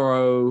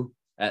 tomorrow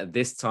at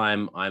this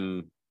time,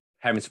 I'm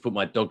having to put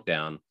my dog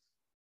down.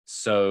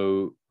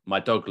 So my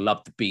dog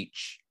loved the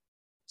beach.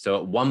 So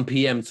at 1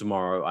 p.m.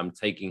 tomorrow, I'm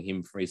taking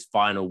him for his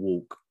final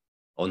walk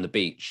on the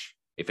beach.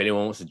 If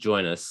anyone wants to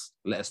join us,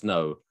 let us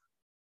know."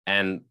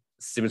 And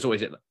Simmons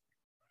always said,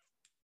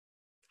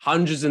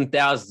 hundreds and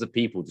thousands of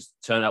people just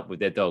turn up with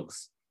their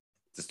dogs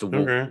just to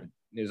walk. Okay.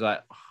 It was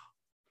like,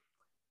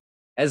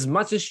 as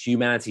much as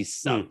humanity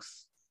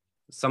sucks,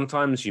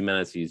 sometimes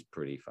humanity is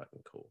pretty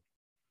fucking cool.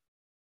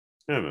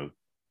 Yeah, man.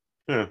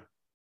 Yeah.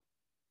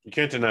 You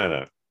can't deny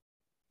that.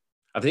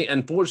 I think,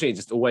 unfortunately, it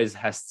just always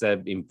has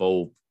to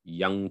involve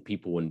young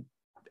people and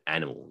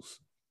animals.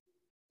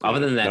 Other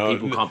than that,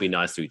 people can't be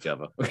nice to each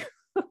other.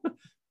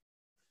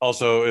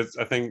 Also,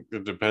 I think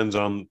it depends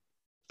on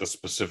the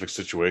specific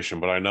situation,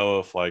 but I know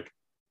if like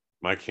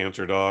my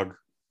cancer dog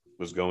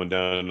was going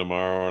down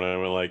tomorrow and I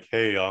went like,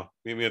 hey, y'all,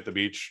 meet me at the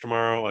beach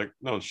tomorrow, like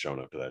no one's showing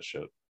up to that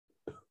shit.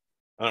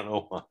 I don't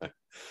know why.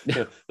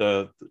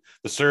 the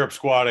syrup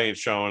squad ain't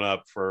showing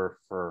up for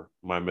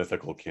my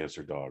mythical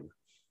cancer dog.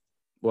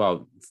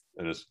 Well,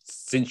 and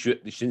since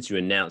you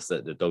announced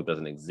that the dog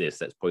doesn't exist,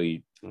 that's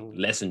probably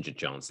lessened your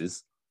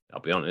chances.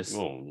 I'll be honest.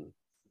 Well,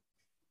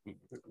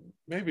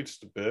 maybe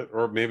just a bit,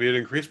 or maybe it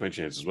increased my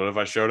chances. What if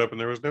I showed up and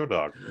there was no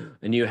dog?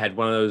 And you had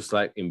one of those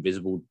like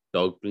invisible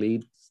dog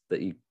bleeds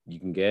that you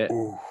can get?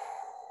 Ooh,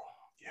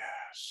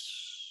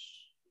 yes.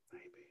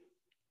 Maybe.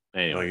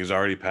 Anyway. No, he's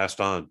already passed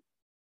on.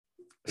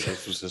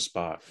 This was his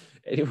spot.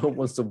 Anyone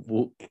wants to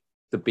walk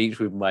the beach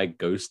with my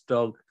ghost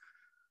dog?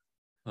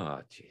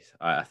 Oh, jeez.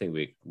 I think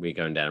we're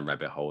going down a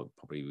rabbit hole.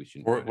 Probably we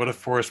shouldn't. Or what if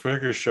Forrest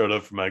Whitaker showed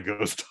up for my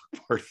ghost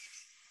dog party?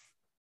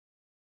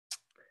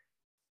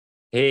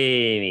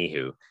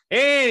 Anywho,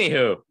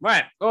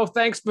 right. Well,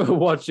 thanks for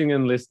watching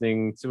and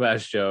listening to our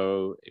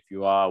show. If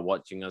you are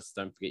watching us,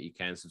 don't forget you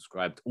can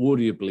subscribe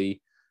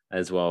audibly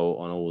as well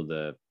on all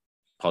the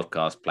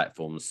podcast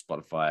platforms,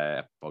 Spotify,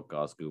 Apple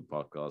Podcasts,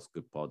 Google Podcasts,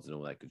 Good Pods, and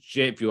all that good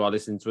shit. If you are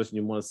listening to us and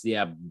you want to see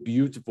our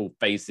beautiful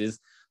faces,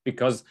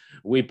 because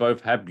we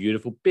both have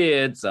beautiful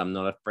beards, I'm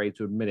not afraid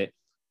to admit it,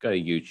 go to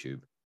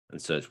YouTube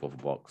and search Waffle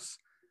Box,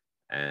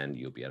 and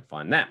you'll be able to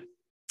find that.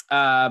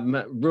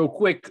 Real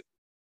quick,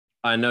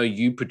 I know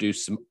you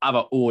produce some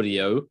other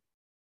audio.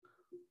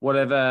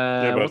 Whatever.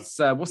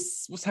 Yeah,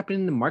 what's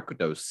happening in the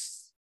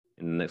microdose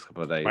in the next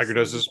couple of days?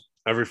 Microdoses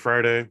every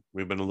Friday.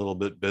 We've been a little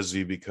bit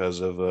busy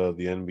because of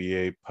the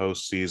NBA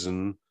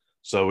postseason,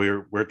 so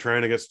we're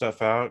trying to get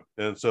stuff out,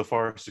 and so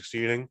far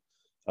succeeding.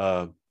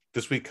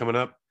 This week coming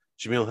up,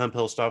 Jameel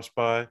Hemphill stops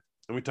by,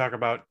 and we talk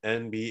about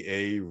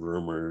NBA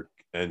rumor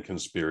and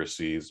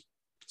conspiracies.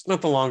 It's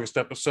not the longest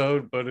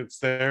episode, but it's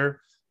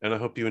there, and I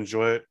hope you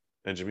enjoy it.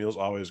 And Jameel's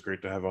always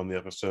great to have on the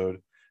episode.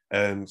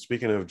 And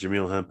speaking of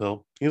Jameel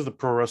Hemphill, he's the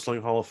Pro Wrestling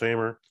Hall of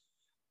Famer.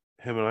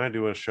 Him and I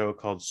do a show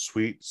called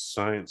Sweet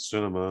Science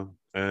Cinema,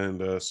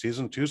 and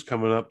season 2 is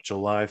coming up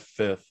July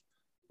 5th.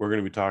 We're going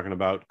to be talking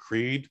about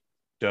Creed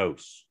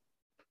Dose.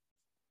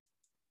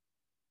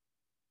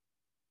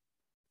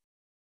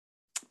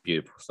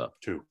 Beautiful stuff.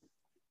 2.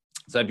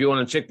 So if you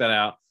want to check that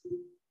out,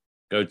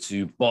 go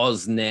to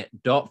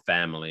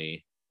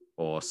bosnet.family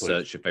or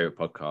search your favorite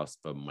podcast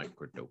for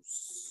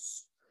Microdose.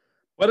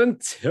 But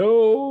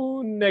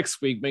until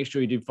next week, make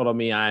sure you do follow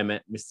me. I'm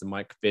at Mr.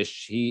 Mike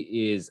Fish.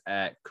 He is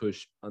at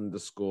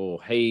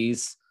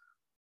Kush_Hayes.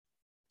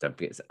 Don't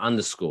forget, it's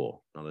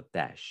underscore, not a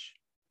dash.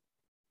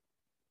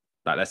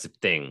 Like, that's the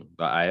thing.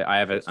 But I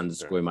have an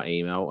underscore in my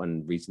email,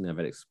 and recently I've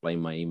had to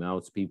explain my email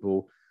to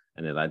people,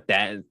 and they're like,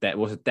 that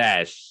what's a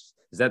dash?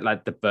 Is that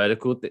like the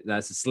vertical?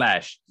 That's a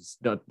slash. It's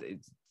not.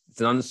 It's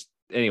an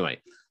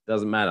anyway.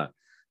 Doesn't matter.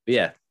 But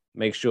yeah,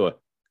 make sure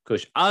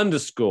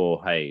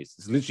Kush_Hayes.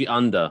 It's literally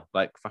under,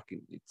 like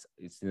fucking.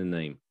 It's in the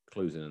name.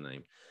 Clues in the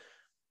name.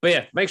 But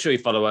yeah, make sure you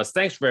follow us.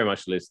 Thanks very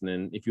much for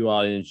listening. If you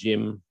are in the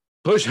gym,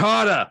 push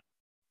harder.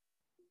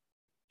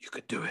 You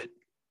could do it.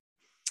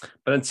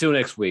 But until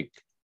next week,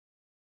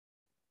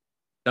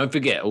 don't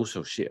forget.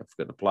 Also, shit, I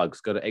forgot the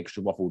plugs. Go to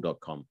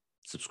extrawaffle.com.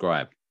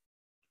 Subscribe.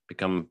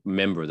 Become a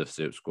member of the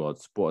Soup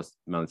Squad. Support us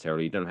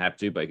monetarily. You don't have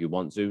to, but if you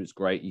want to, it's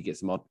great. You get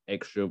some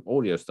extra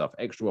audio stuff.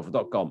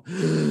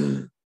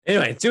 Extrawaffle.com.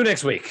 Anyway, until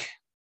next week.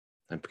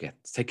 Don't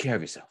forget to take care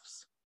of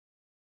yourselves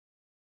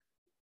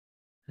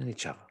and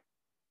each other.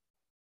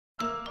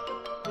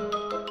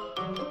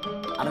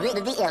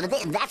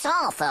 That's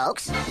all,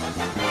 folks.